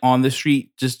 you're like on the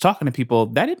street just talking to people.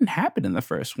 That didn't happen in the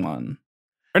first one.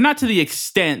 Or not to the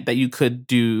extent that you could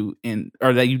do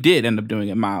or that you did end up doing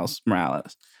in Miles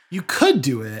Morales. You could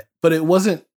do it, but it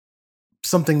wasn't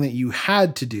something that you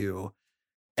had to do.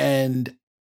 And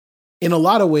in a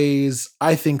lot of ways,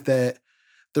 I think that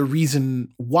the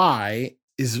reason why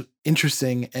is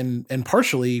interesting and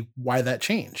partially why that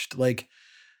changed. Like,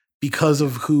 because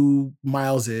of who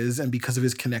Miles is and because of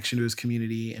his connection to his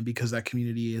community and because that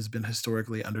community has been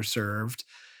historically underserved,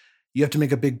 you have to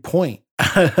make a big point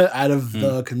out of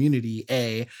the community,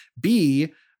 A.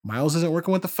 B, Miles isn't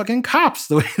working with the fucking cops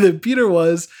the way that Peter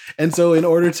was. And so in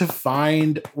order to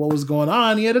find what was going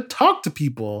on, he had to talk to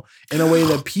people in a way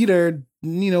that Peter,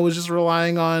 was just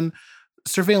relying on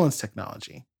surveillance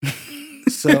technology.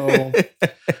 So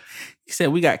he said,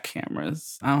 we got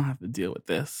cameras. I don't have to deal with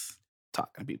this.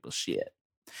 Talking to people shit.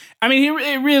 I mean,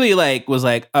 it really was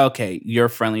like, okay, you're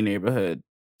friendly neighborhood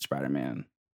Spider-Man.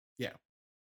 Yeah.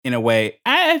 In a way.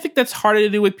 I think that's harder to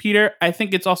do with Peter. I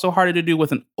think it's also harder to do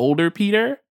with an older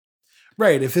Peter.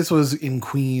 Right. If this was in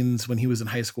Queens when he was in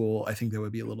high school, I think there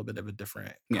would be a little bit of a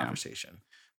different conversation.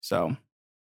 So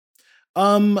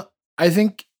I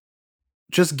think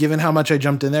just given how much I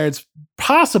jumped in there, it's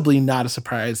possibly not a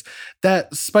surprise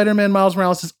that Spider-Man Miles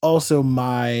Morales is also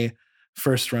my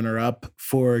first runner-up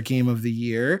for Game of the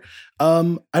Year.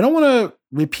 I don't want to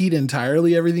repeat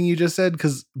entirely everything you just said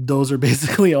because those are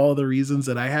basically all the reasons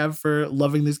that I have for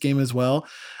loving this game as well.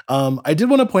 I did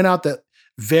want to point out that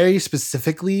very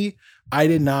specifically, I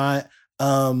did not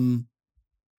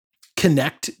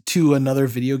connect to another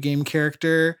video game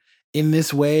character in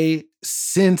this way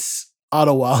since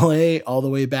Adewale all the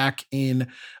way back in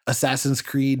Assassin's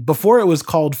Creed before it was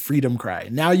called Freedom Cry.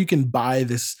 Now you can buy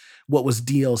this, what was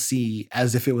DLC,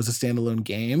 as if it was a standalone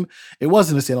game. It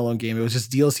wasn't a standalone game. It was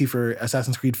just DLC for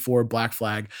Assassin's Creed 4 Black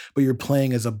Flag, but you're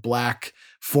playing as a black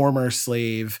former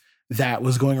slave that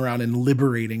was going around and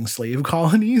liberating slave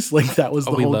colonies. Like that was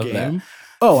the whole game. That.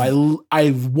 Oh,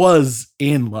 I was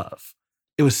in love.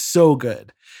 It was so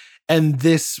good. And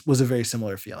this was a very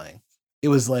similar feeling. It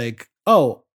was like,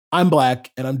 oh, I'm black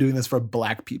and I'm doing this for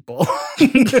black people.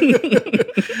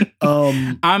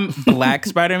 I'm black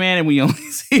Spider-Man and we only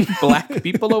see black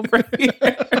people over here.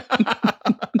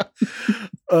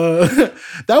 That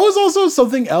was also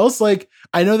something else. Like,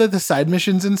 I know that the side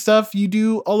missions and stuff, you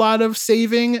do a lot of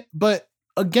saving, but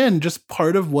again, just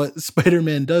part of what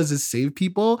Spider-Man does is save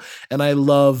people. And I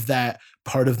love that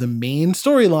part of the main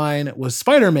storyline was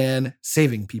Spider-Man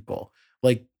saving people,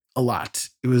 like a lot.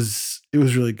 It was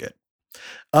really good.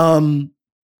 I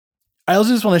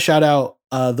also just want to shout out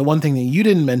the one thing that you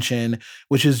didn't mention,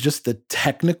 which is just the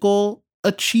technical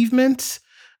achievement.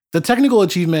 The technical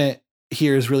achievement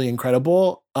here is really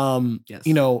incredible. Yes.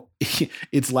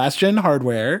 It's last gen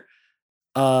hardware.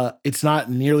 It's not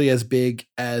nearly as big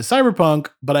as Cyberpunk,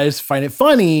 but I just find it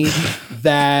funny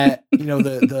that,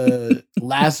 the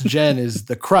last gen is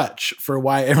the crutch for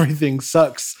why everything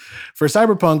sucks for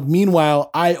Cyberpunk.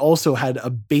 Meanwhile, I also had a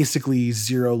basically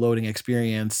zero loading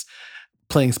experience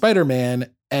playing Spider-Man,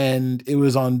 and it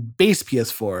was on base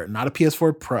PS4, not a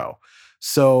PS4 Pro.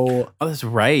 So, that's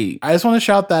right. I just want to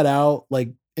shout that out.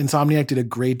 Like, Insomniac did a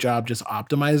great job just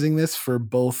optimizing this for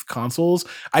both consoles.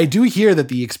 I do hear that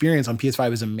the experience on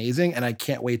PS5 is amazing, and I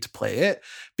can't wait to play it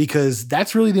because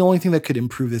that's really the only thing that could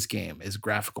improve this game is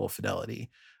graphical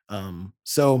fidelity.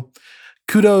 So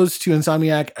kudos to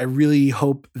Insomniac. I really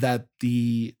hope that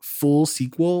the full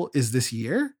sequel is this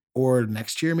year or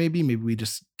next year, maybe. Maybe we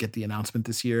just get the announcement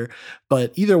this year.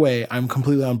 But either way, I'm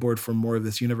completely on board for more of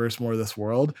this universe, more of this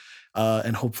world.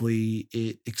 And hopefully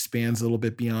it expands a little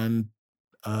bit beyond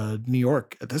New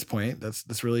York at this point.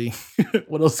 That's really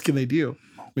what else can they do?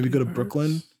 Maybe go to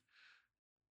Brooklyn.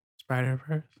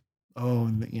 Spider-Verse.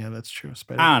 Oh, yeah, that's true.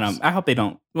 Spider-Verse. I don't know. I hope they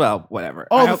don't. Well, whatever.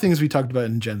 All the things we talked about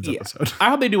in Jen's episode. I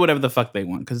hope they do whatever the fuck they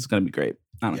want because it's going to be great.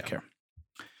 I don't care.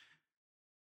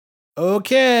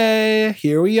 Okay,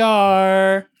 here we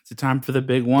are. It's the time for the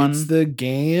big one. It's the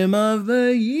game of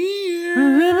the year.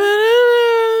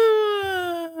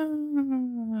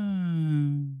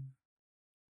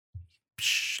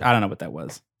 I don't know what that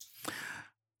was.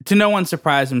 To no one's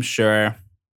surprise, I'm sure.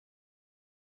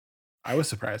 I was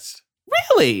surprised.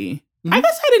 Really? Mm-hmm. I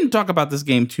guess I didn't talk about this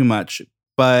game too much,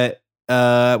 but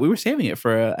we were saving it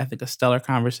for, I think, a stellar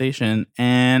conversation.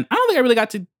 And I don't think I really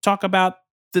got to talk about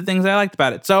the things I liked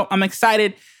about it. So I'm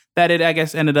excited that it, I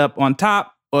guess, ended up on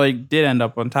top, or it did end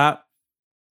up on top.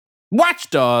 Watch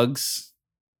Dogs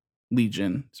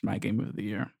Legion is my game of the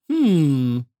year.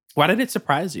 Why did it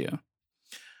surprise you?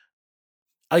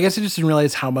 I guess I just didn't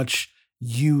realize how much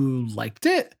you liked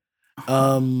it.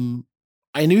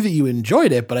 I knew that you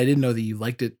enjoyed it, but I didn't know that you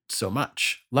liked it so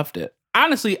much. Loved it.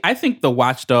 Honestly, I think the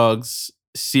Watch Dogs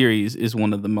series is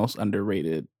one of the most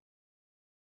underrated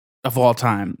of all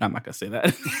time. I'm not gonna say that,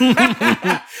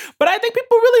 but I think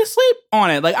people really sleep on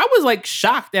it. Like I was like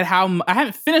shocked at how I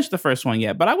haven't finished the first one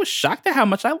yet, but I was shocked at how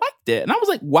much I liked it, and I was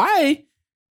like, why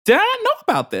did I not know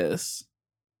about this?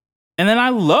 And then I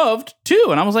loved 2,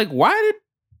 and I was like, where are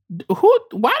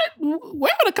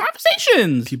the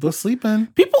conversations? People are sleeping.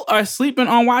 People are sleeping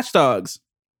on Watch Dogs,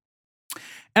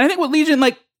 and I think with Legion,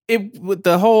 like with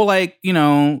the whole like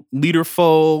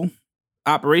leaderful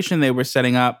operation they were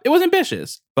setting up, it was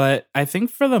ambitious, but I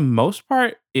think for the most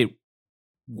part it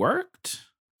worked.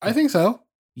 I think so.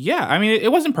 Yeah, I mean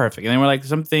it wasn't perfect, and there were like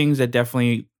some things that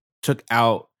definitely took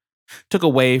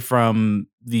away from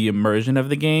the immersion of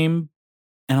the game,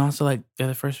 and also like they're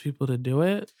the first people to do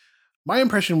it. My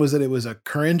impression was that it was a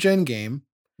current gen game.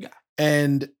 Yeah,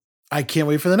 and I can't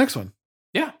wait for the next one.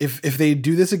 Yeah, if they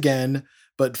do this again,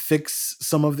 but fix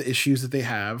some of the issues that they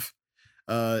have.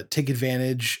 Take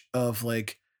advantage of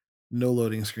like no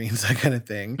loading screens, that kind of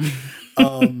thing.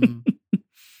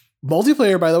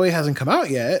 Multiplayer, by the way, hasn't come out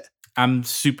yet. I'm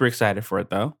super excited for it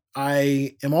though.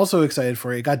 I am also excited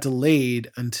for it. It got delayed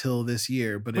until this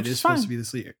year, but it is supposed to be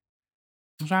this year.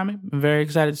 I'm very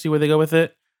excited to see where they go with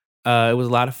it. It was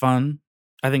a lot of fun.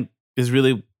 I think is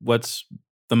really what's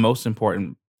the most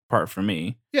important part for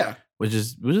me. Yeah. Which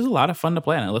is a lot of fun to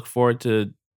play, and I look forward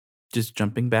to just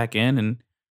jumping back in. And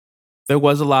there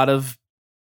was a lot of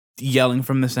yelling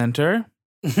from the center,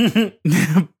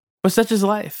 but such is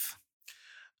life.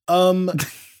 To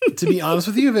be honest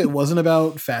with you, if it wasn't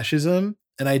about fascism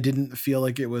and I didn't feel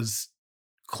like it was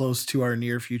close to our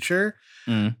near future,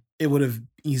 it would have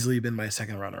easily been my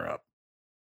second runner-up.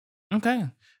 Okay.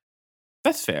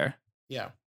 That's fair. Yeah.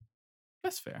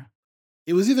 That's fair.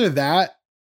 It was either that,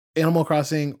 Animal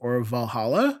Crossing, or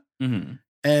Valhalla. Mm-hmm.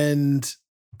 And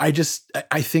I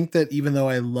think that even though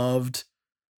I loved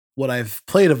what I've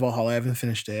played of Valhalla, I haven't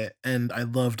finished it, and I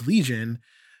loved Legion,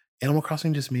 Animal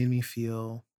Crossing just made me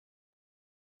feel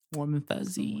warm and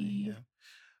fuzzy. Yeah.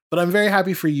 But I'm very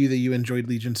happy for you that you enjoyed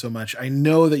Legion so much. I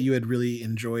know that you had really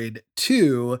enjoyed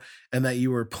 2, and that you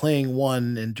were playing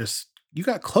 1 and you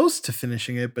got close to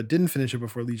finishing it, but didn't finish it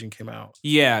before Legion came out.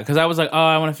 Yeah, because I was like, oh,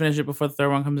 I want to finish it before the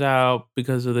 3rd one comes out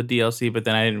because of the DLC, but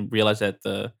then I didn't realize that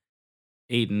the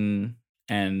Aiden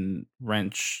and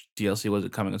Wrench DLC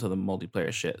wasn't coming until the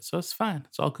multiplayer shit. So it's fine.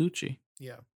 It's all Gucci.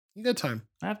 Yeah. You got time.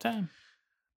 I have time.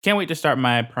 Can't wait to start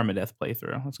my permadeath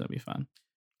playthrough. That's going to be fun.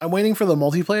 I'm waiting for the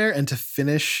multiplayer and to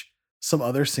finish some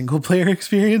other single player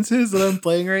experiences that I'm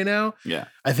playing right now. Yeah.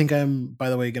 I think I'm, by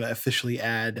the way, going to officially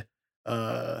add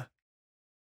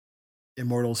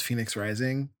Immortals Phoenix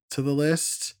Rising to the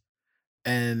list.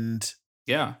 And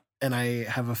yeah. And I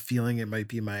have a feeling it might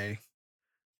be my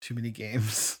too many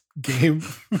games game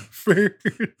for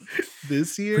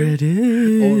this year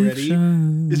already.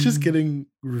 It's just getting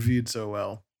reviewed so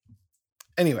well.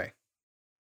 Anyway,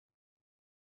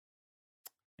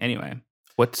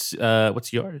 what's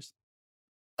yours?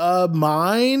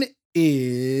 Mine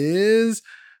is.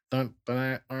 I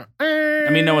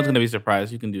mean, no one's gonna be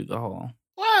surprised. You can do the whole.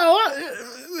 Well,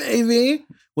 maybe.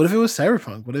 What if it was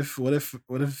Cyberpunk? What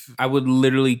if I would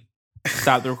literally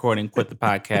stop the recording, quit the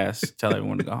podcast, tell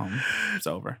everyone to go home. It's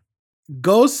over.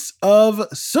 Ghosts of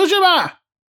Tsushima.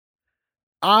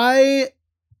 I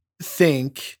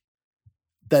think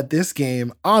that this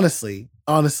game, honestly,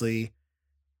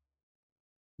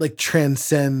 like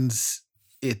transcends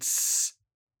its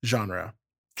genre.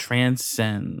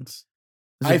 Transcends.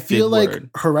 I feel like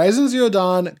Horizon Zero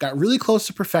Dawn got really close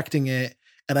to perfecting it,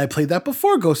 and I played that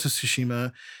before Ghost of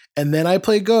Tsushima, and then I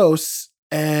played Ghosts,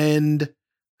 and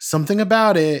something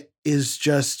about it is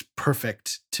just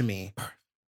perfect to me.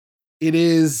 It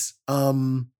is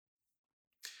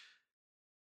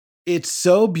it's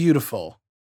so beautiful.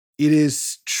 It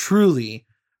is truly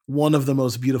one of the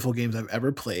most beautiful games I've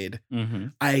ever played. Mm-hmm.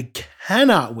 I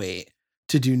cannot wait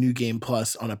to do New Game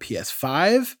Plus on a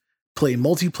PS5, play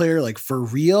multiplayer like for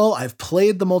real. I've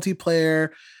played the multiplayer.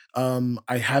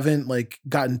 I haven't like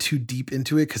gotten too deep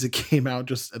into it because it came out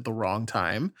just at the wrong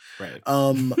time. Right.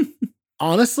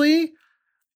 Honestly,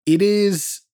 it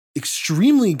is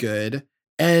extremely good,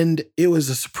 and it was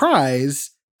a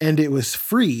surprise, and it was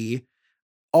free.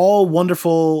 All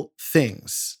wonderful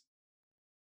things.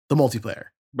 The multiplayer.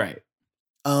 Right.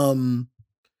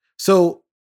 So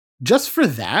just for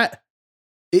that,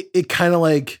 it kind of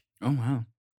like, oh wow,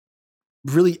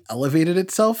 really elevated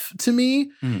itself to me.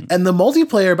 And the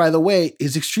multiplayer, by the way,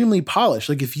 is extremely polished.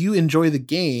 Like if you enjoy the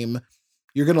game,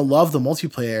 you're going to love the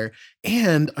multiplayer.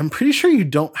 And I'm pretty sure you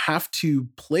don't have to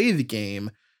play the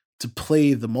game to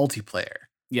play the multiplayer.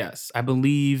 Yes, I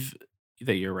believe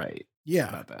that you're right. Yeah.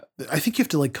 About that. I think you have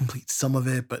to like complete some of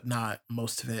it, but not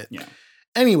most of it. Yeah.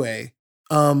 Anyway,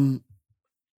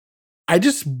 I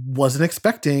just wasn't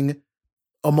expecting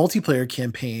a multiplayer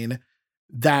campaign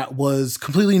that was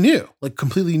completely new, like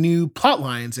completely new plot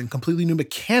lines and completely new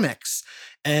mechanics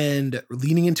and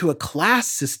leaning into a class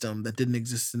system that didn't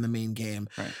exist in the main game.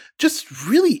 Right. Just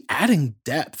really adding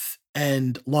depth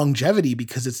and longevity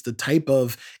because it's the type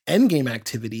of endgame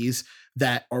activities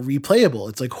that are replayable.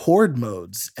 It's like horde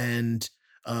modes and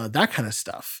that kind of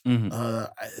stuff. Mhm.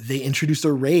 They introduced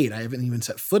a raid. I haven't even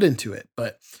set foot into it,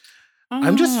 but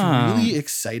I'm just really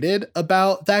excited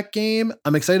about that game.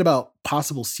 I'm excited about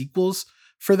possible sequels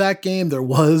for that game. There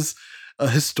was a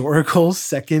historical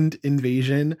second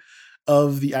invasion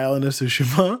of the island of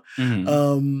Tsushima.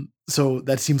 Mhm. So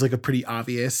that seems like a pretty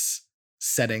obvious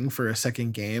setting for a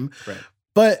second game. Right.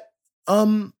 But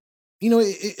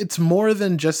it's more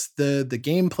than just the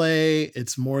gameplay.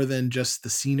 It's more than just the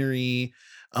scenery.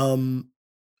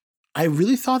 I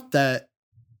really thought that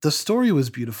the story was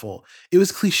beautiful. It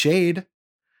was cliched.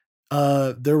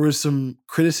 There was some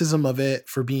criticism of it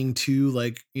for being too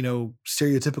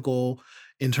stereotypical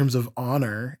in terms of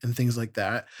honor and things like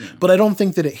that. Yeah. But I don't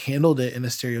think that it handled it in a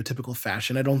stereotypical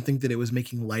fashion. I don't think that it was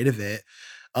making light of it.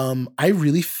 I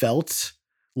really felt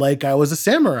like I was a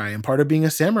samurai, and part of being a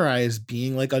samurai is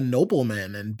being like a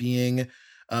nobleman and being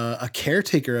a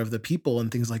caretaker of the people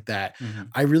and things like that. Mhm.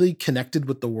 I really connected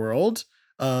with the world.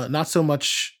 Not so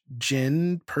much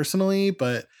Jin personally,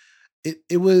 but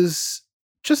it was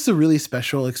just a really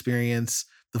special experience.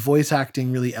 The voice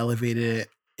acting really elevated it.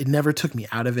 It never took me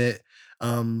out of it.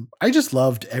 I just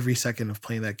loved every second of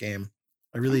playing that game.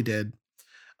 I really did.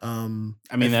 I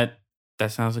mean,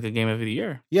 that sounds like a game of the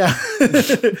year. Yeah.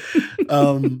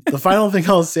 The final thing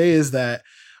I'll say is that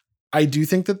I do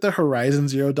think that the Horizon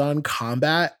Zero Dawn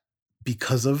combat,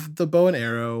 because of the bow and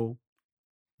arrow,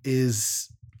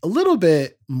 is a little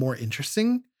bit more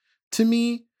interesting to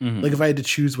me. Mhm. Like if I had to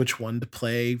choose which one to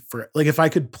play for, like if I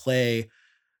could play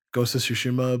Ghost of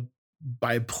Tsushima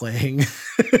by playing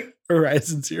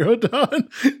Horizon Zero Dawn,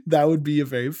 that would be a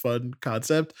very fun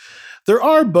concept. There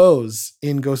are bows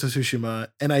in Ghost of Tsushima,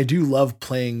 and I do love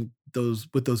playing those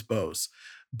with those bows,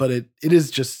 but it is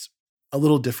just a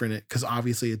little different because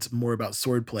obviously it's more about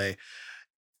swordplay.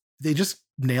 They just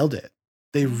nailed it.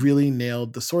 They really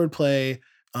nailed the swordplay.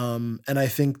 And I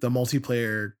think the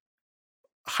multiplayer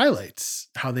highlights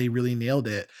how they really nailed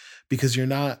it because you're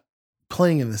not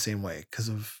playing in the same way because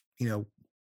of,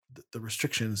 the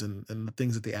restrictions and the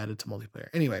things that they added to multiplayer.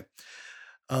 Anyway,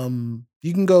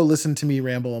 you can go listen to me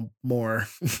ramble more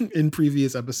in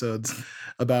previous episodes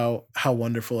about how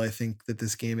wonderful I think that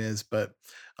this game is, but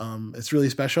it's really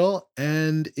special.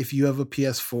 And if you have a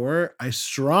PS4, I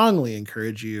strongly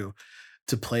encourage you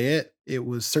to play it. It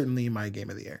was certainly my game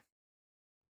of the year.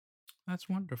 That's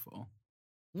wonderful.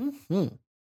 Mm-hmm.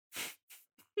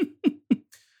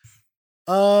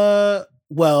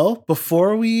 Well,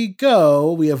 before we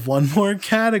go, we have one more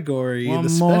category, the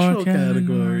special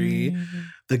category,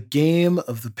 the game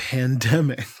of the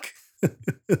pandemic.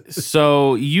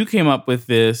 So you came up with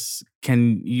this.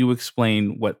 Can you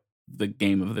explain what the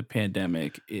game of the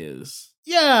pandemic is?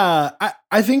 Yeah,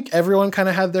 I think everyone kind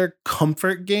of had their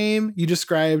comfort game. You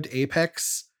described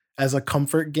Apex as a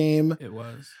comfort game. It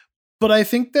was. But I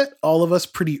think that all of us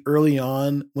pretty early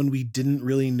on, when we didn't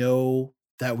really know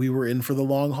that we were in for the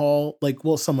long haul,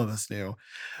 some of us knew,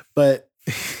 but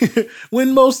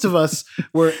when most of us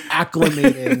were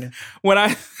acclimating. when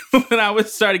I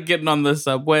started getting on the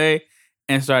subway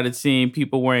and started seeing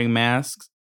people wearing masks,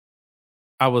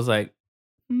 I was like,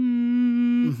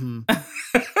 Mm-hmm.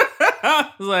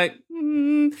 I was like,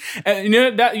 And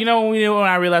when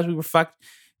I realized we were fucked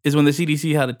is when the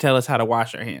CDC had to tell us how to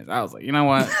wash our hands. I was like, you know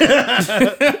what?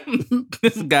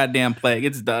 This is goddamn plague.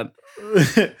 It's done.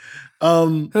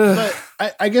 But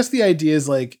I guess the idea is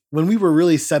like when we were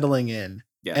really settling in,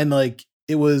 and like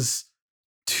it was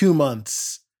 2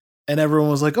 months, and everyone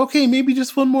was like, okay, maybe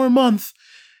just 1 more month,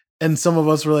 and some of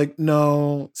us were like,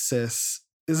 no, sis,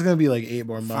 this is gonna be like 8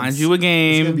 more months. Find you a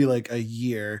game. It's gonna be like a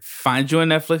year. Find you a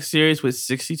Netflix series with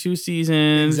 62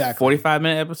 seasons, exactly.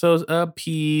 45-minute episodes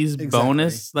apiece, exactly.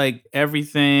 Bonus, like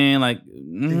everything, like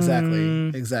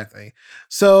exactly.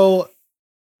 So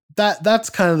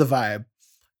that's kind of the vibe.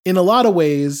 In a lot of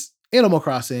ways, Animal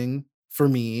Crossing for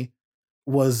me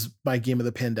was my game of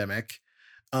the pandemic,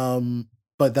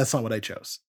 but that's not what I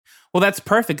chose. Well, that's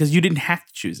perfect because you didn't have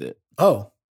to choose it.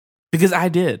 Oh, because I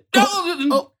did.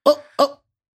 Oh.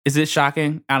 Is it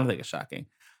shocking? I don't think it's shocking.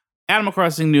 Animal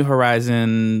Crossing New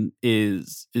Horizon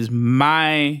is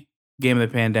my game of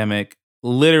the pandemic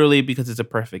literally because it's a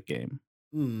perfect game.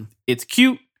 It's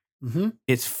cute. Mm-hmm.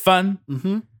 It's fun.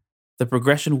 Mm-hmm. The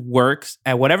progression works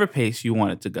at whatever pace you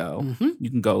want it to go. Mm-hmm. You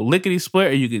can go lickety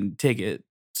split, or you can take it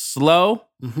slow.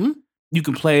 Mm-hmm. You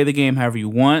can play the game however you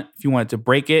want. If you wanted to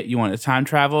break it, you want to time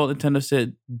travel, Nintendo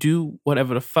said, do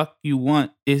whatever the fuck you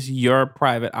want. It's your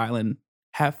private island.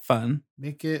 Have fun.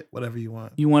 Make it whatever you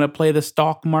want. You want to play the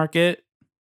stock market?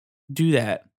 Do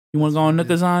that. You want to go on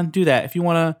Nookazon? Do that. If you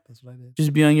want to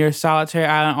just be on your solitary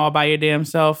island all by your damn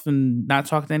self and not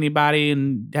talk to anybody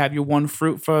and have your one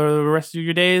fruit for the rest of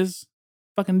your days,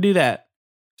 fucking do that.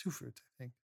 2 fruits, I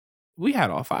think. We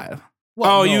had all 5.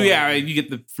 Well, you get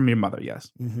the from your mother, yes.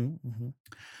 Mm-hmm, mm-hmm.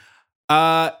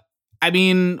 I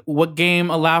mean, what game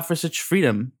allowed for such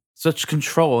freedom, such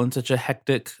control in such a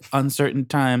hectic, uncertain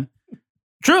time?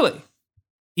 Truly,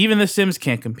 even The Sims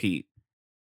can't compete.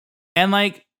 And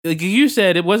like you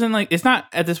said, it wasn't like, it's not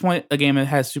at this point a game that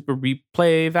has super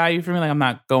replay value for me. Like I'm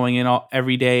not going in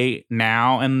every day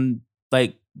now and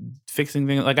like fixing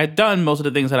things. Like I've done most of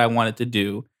the things that I wanted to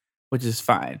do, which is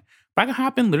fine. But I can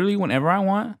hop in literally whenever I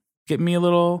want. Get me a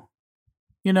little,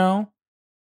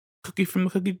 cookie from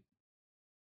the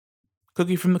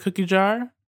cookie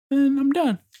jar, and I'm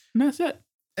done. And that's it.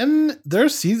 And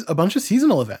there's a bunch of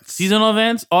seasonal events. Seasonal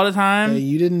events all the time. That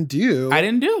you didn't do. I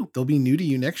didn't do. They'll be new to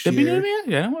you next They'll year. be new to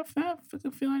me. Yeah, I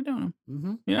feel like doing them.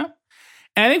 Mm-hmm. And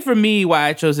I think for me, why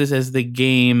I chose this as the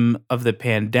game of the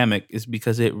pandemic is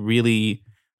because it really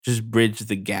just bridged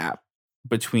the gap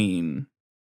between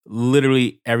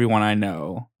literally everyone I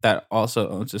know that also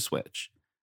owns a Switch.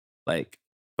 Like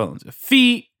Bones of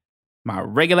Feet, my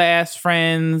regular ass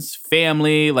friends,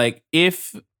 family. Like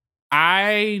if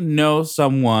I know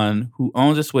someone who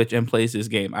owns a Switch and plays this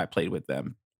game, I played with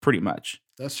them pretty much.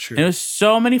 That's true. And there's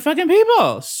so many fucking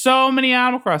people, so many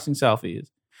Animal Crossing selfies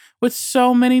with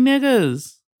so many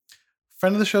niggas.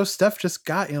 Friend of the show, Steph, just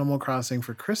got Animal Crossing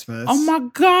for Christmas. Oh my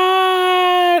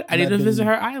God. I need to visit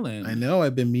her island. I know.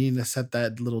 I've been meaning to set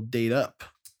that little date up.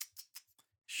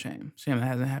 Shame that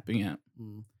hasn't happened yet.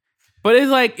 But it's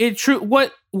like,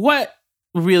 what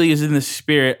really is in the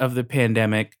spirit of the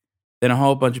pandemic than a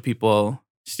whole bunch of people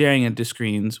staring into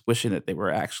screens, wishing that they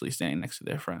were actually standing next to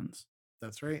their friends.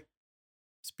 That's right.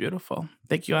 It's beautiful.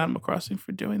 Thank you, Animal Crossing,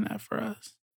 for doing that for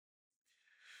us.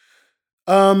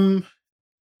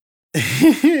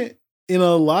 In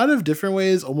a lot of different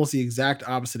ways, almost the exact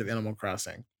opposite of Animal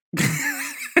Crossing.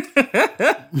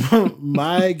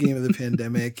 My game of the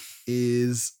pandemic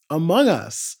is Among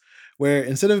Us, where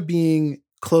instead of being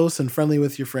close and friendly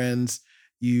with your friends,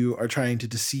 you are trying to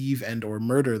deceive and or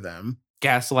murder them.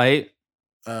 Gaslighting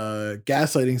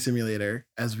simulator,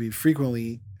 as we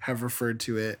frequently have referred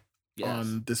to it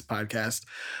on this podcast.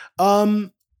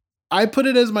 I put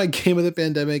it as my game of the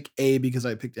pandemic, A, because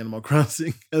I picked Animal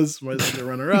Crossing as my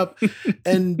runner-up,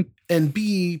 and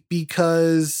B,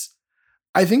 because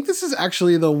I think this is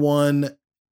actually the one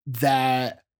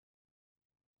that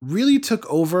really took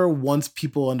over once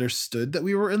people understood that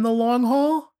we were in the long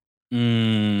haul.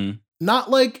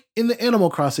 Not like in the Animal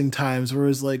Crossing times where it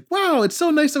was like, wow, it's so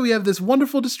nice that we have this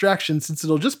wonderful distraction since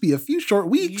it'll just be a few short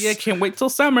weeks. Yeah, can't wait till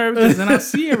summer because then I'll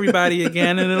see everybody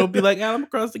again and it'll be like Animal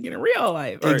Crossing in real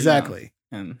life. Exactly.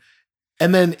 And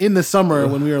then in the summer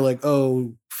when we were like,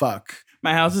 oh, fuck.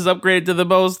 My house is upgraded to the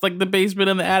most, like the basement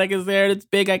and the attic is there and it's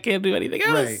big. I can't do anything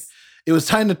else. Right. It was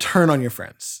time to turn on your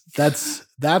friends. That's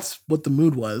what the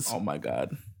mood was. Oh my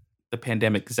God. The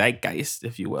pandemic zeitgeist,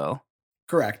 if you will.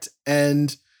 Correct.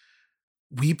 And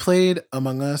we played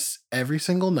Among Us every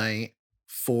single night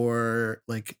for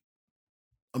like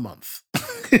a month.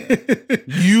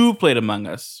 You played Among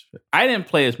Us. I didn't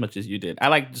play as much as you did.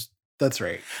 That's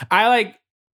right. I like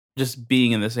just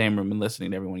being in the same room and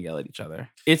listening to everyone yell at each other.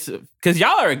 It's because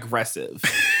y'all are aggressive.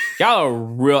 Y'all are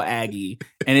real aggy.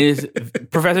 And it is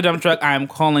Professor Dump Truck, I'm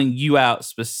calling you out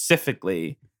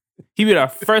specifically. He'd be the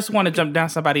first one to jump down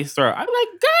somebody's throat. I'm like,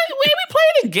 God, wait, we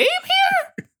playing a game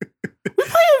here? We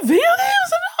playing video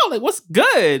games and all? Like, what's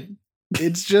good?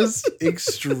 It's just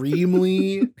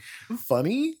extremely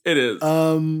funny. It is.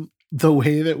 The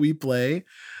way that we play.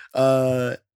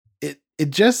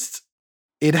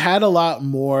 It had a lot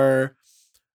more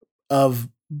of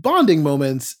bonding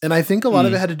moments, and I think a lot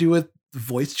of it had to do with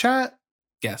voice chat.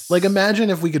 Yes. Like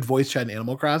imagine if we could voice chat in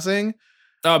Animal Crossing.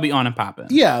 That would be on and popping.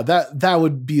 Yeah, that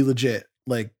would be legit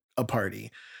like a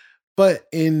party. But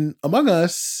in Among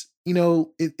Us,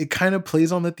 it kind of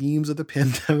plays on the themes of the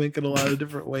pandemic in a lot of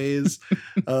different ways.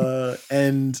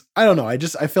 And I don't know, I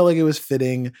felt like it was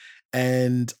fitting.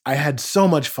 And I had so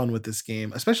much fun with this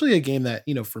game, especially a game that,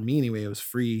 for me anyway, it was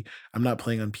free. I'm not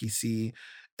playing on PC.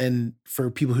 And for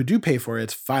people who do pay for it,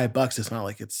 it's $5. It's not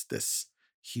like it's this,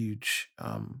 huge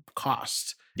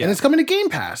cost. Yeah. And it's coming to Game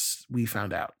Pass, we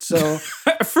found out. So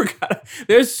I forgot.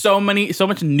 There's so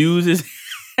much news is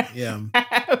yeah.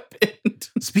 happened.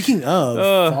 Speaking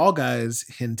of, Fall Guys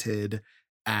hinted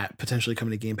at potentially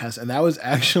coming to Game Pass, and that was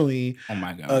actually Oh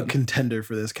my god, a contender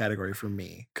for this category for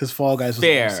me because Fall Guys was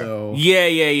fair. also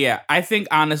Yeah. I think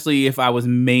honestly, if I was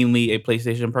mainly a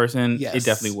PlayStation person, Yes. it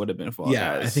definitely would have been Fall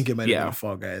Guys. I think it might have been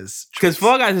Fall Guys because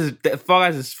choice. Fall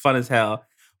Guys is fun as hell,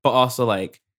 but also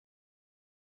like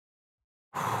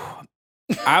I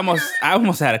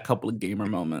almost had a couple of gamer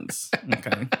moments.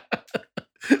 Okay.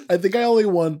 I think I only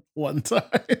won one time.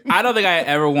 I don't think I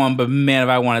ever won, but man, if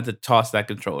I wanted to toss that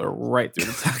controller right through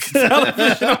the fucking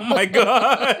television, oh my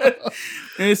god,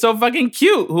 it's so fucking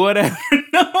cute. Who would have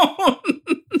known?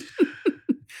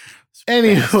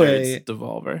 Anyway,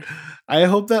 Devolver. I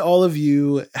hope that all of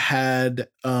you had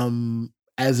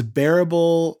as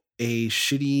bearable a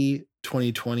shitty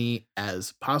 2020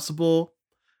 as possible.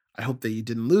 I hope that you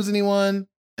didn't lose anyone,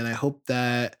 and I hope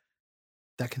that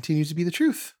continues to be the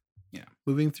truth. Yeah.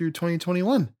 Moving through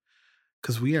 2021,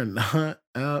 because we are not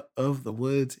out of the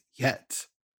woods yet.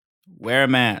 Wear a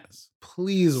mask.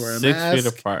 Please wear a 6 mask. 6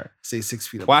 feet apart. Stay 6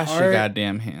 feet Wash apart. your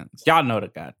goddamn hands. Y'all know the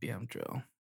goddamn drill.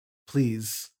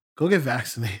 Please go get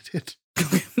vaccinated.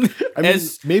 I mean,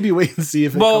 maybe wait and see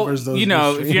if it well, covers those. you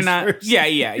know, if you're not, first. yeah.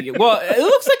 Well, it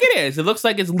looks like it is. It looks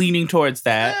like it's leaning towards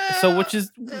that. So, which is,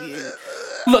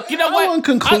 look, you know what? I want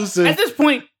conclusive. At this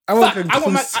point, I want fuck,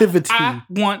 conclusivity. I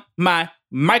want my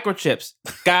microchips.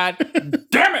 God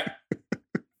damn it!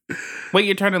 Wait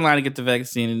your turn in line to get the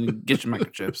vaccine and get your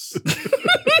microchips.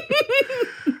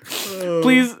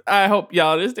 Please, I hope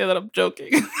y'all understand that I'm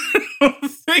joking.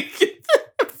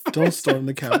 Don't storm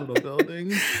the Capitol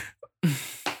building.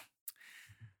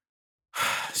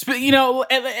 You know,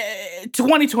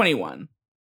 2021.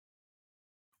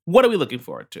 What are we looking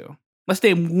forward to? Let's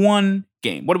name one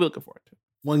game. What are we looking forward to?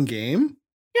 One game?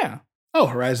 Yeah. Oh,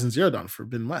 Horizon Zero Dawn,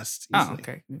 Forbidden West. Easily. Oh,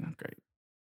 okay. Yeah, great.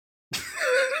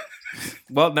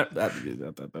 Well, there we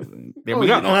go. You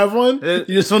don't have one? You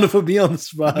just want to put me on the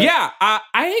spot. Yeah.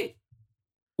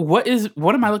 What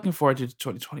am I looking forward to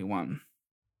 2021?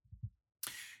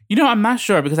 You know, I'm not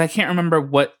sure because I can't remember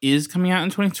what is coming out in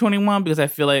 2021 because I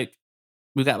feel like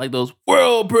we got like those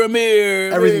world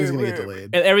premiere. Everything's going to get delayed.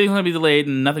 And everything's going to be delayed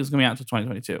and nothing's going to be out until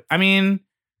 2022. I mean,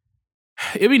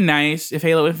 it'd be nice if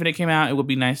Halo Infinite came out. It would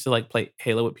be nice to like play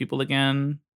Halo with people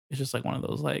again. It's just like one of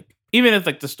those like, even if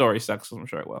like the story sucks, I'm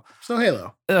sure it will. So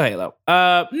Halo. Halo.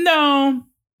 No.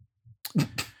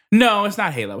 No, it's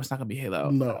not Halo. It's not going to be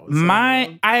Halo. No.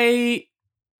 I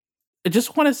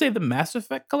just want to say the Mass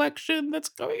Effect collection that's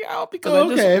going out because I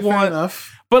just fair want.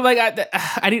 Enough. But like I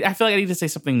feel like I need to say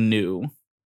something new.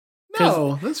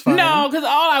 No, that's fine. No, because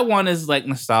all I want is like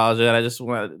nostalgia, and I just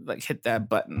want to like hit that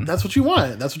button. That's what you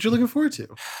want. That's what you're looking forward to.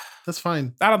 That's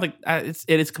fine. I don't think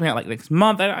it is coming out like next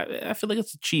month. I feel like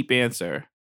it's a cheap answer.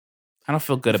 I don't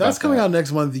feel good about that. That's coming out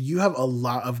next month. You have a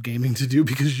lot of gaming to do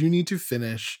because you need to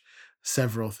finish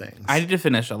several things. I need to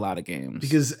finish a lot of games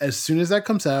because as soon as that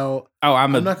comes out,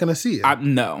 I'm not going to see it.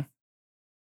 No.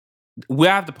 We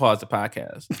have to pause the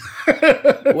podcast.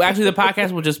 Well, actually, the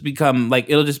podcast will just become like,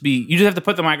 it'll just be, you just have to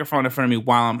put the microphone in front of me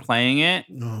while I'm playing it.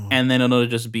 Oh. And then it'll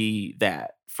just be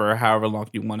that for however long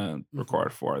you want to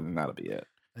record for. And then that'll be it.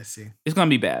 I see. It's going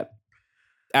to be bad.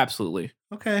 Absolutely.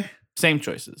 Okay. Same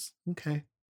choices. Okay.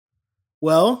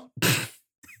 Well,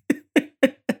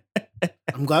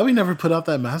 I'm glad we never put out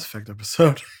that Mass Effect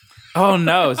episode. Oh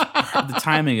no, the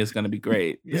timing is going to be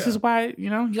great. Yeah. This is why, you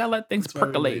got to let things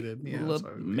percolate. Yeah,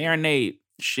 marinate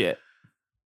shit.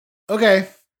 Okay.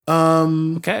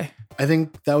 Okay. I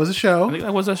think that was a show. I think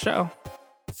that was a show.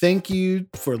 Thank you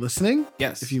for listening.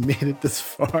 Yes. If you made it this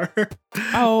far.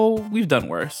 Oh, we've done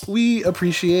worse. We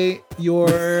appreciate your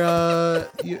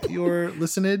your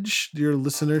listenage, your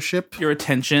listenership, your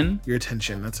attention. Your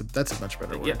attention. That's a much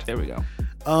better word. Yeah, there we go.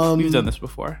 We've done this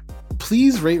before.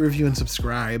 Please rate, review, and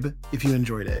subscribe if you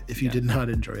enjoyed it. If you did not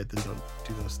enjoy it, then don't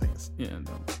do those things. Yeah,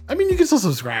 don't. I mean, you can still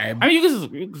subscribe. I mean,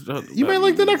 you might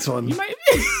like the next one. You might.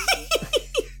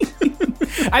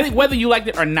 I think whether you liked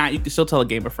it or not, you can still tell a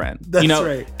gamer friend. That's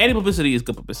right. Any publicity is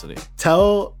good publicity.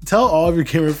 Tell all of your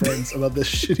gamer friends about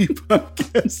this shitty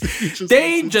podcast.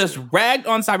 They just ragged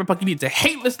on Cyberpunk. You need to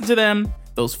hate listen to them.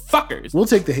 Those fuckers. We'll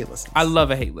take the hate list. I love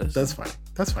a hate list. That's fine.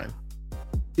 That's fine.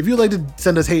 If you'd like to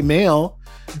send us hate mail,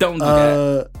 don't do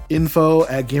that.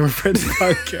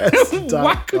 info@gamerfriendspodcast.com.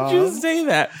 Why could you say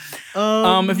that?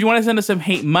 If you want to send us some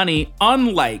hate money,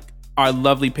 unlike our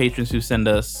lovely patrons who send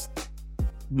us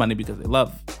money because they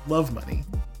love money.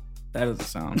 That is a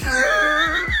sound.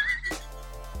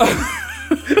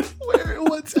 What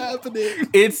What's happening?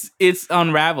 It's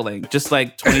unraveling, just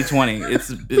like 2020. It's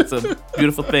a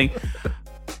beautiful thing.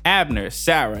 Abner,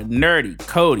 Sarah, Nerdy,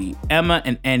 Cody, Emma,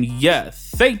 and Enya,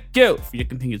 thank you for your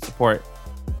continued support.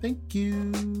 Thank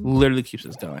you. Literally keeps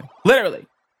us going. Literally.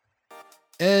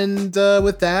 And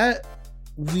with that,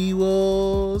 we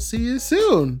will see you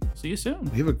soon. See you soon.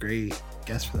 We have a great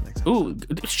guest for the next episode.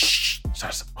 Ooh, shh.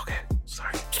 Okay,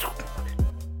 sorry. Okay.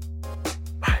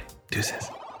 Bye. Deuces.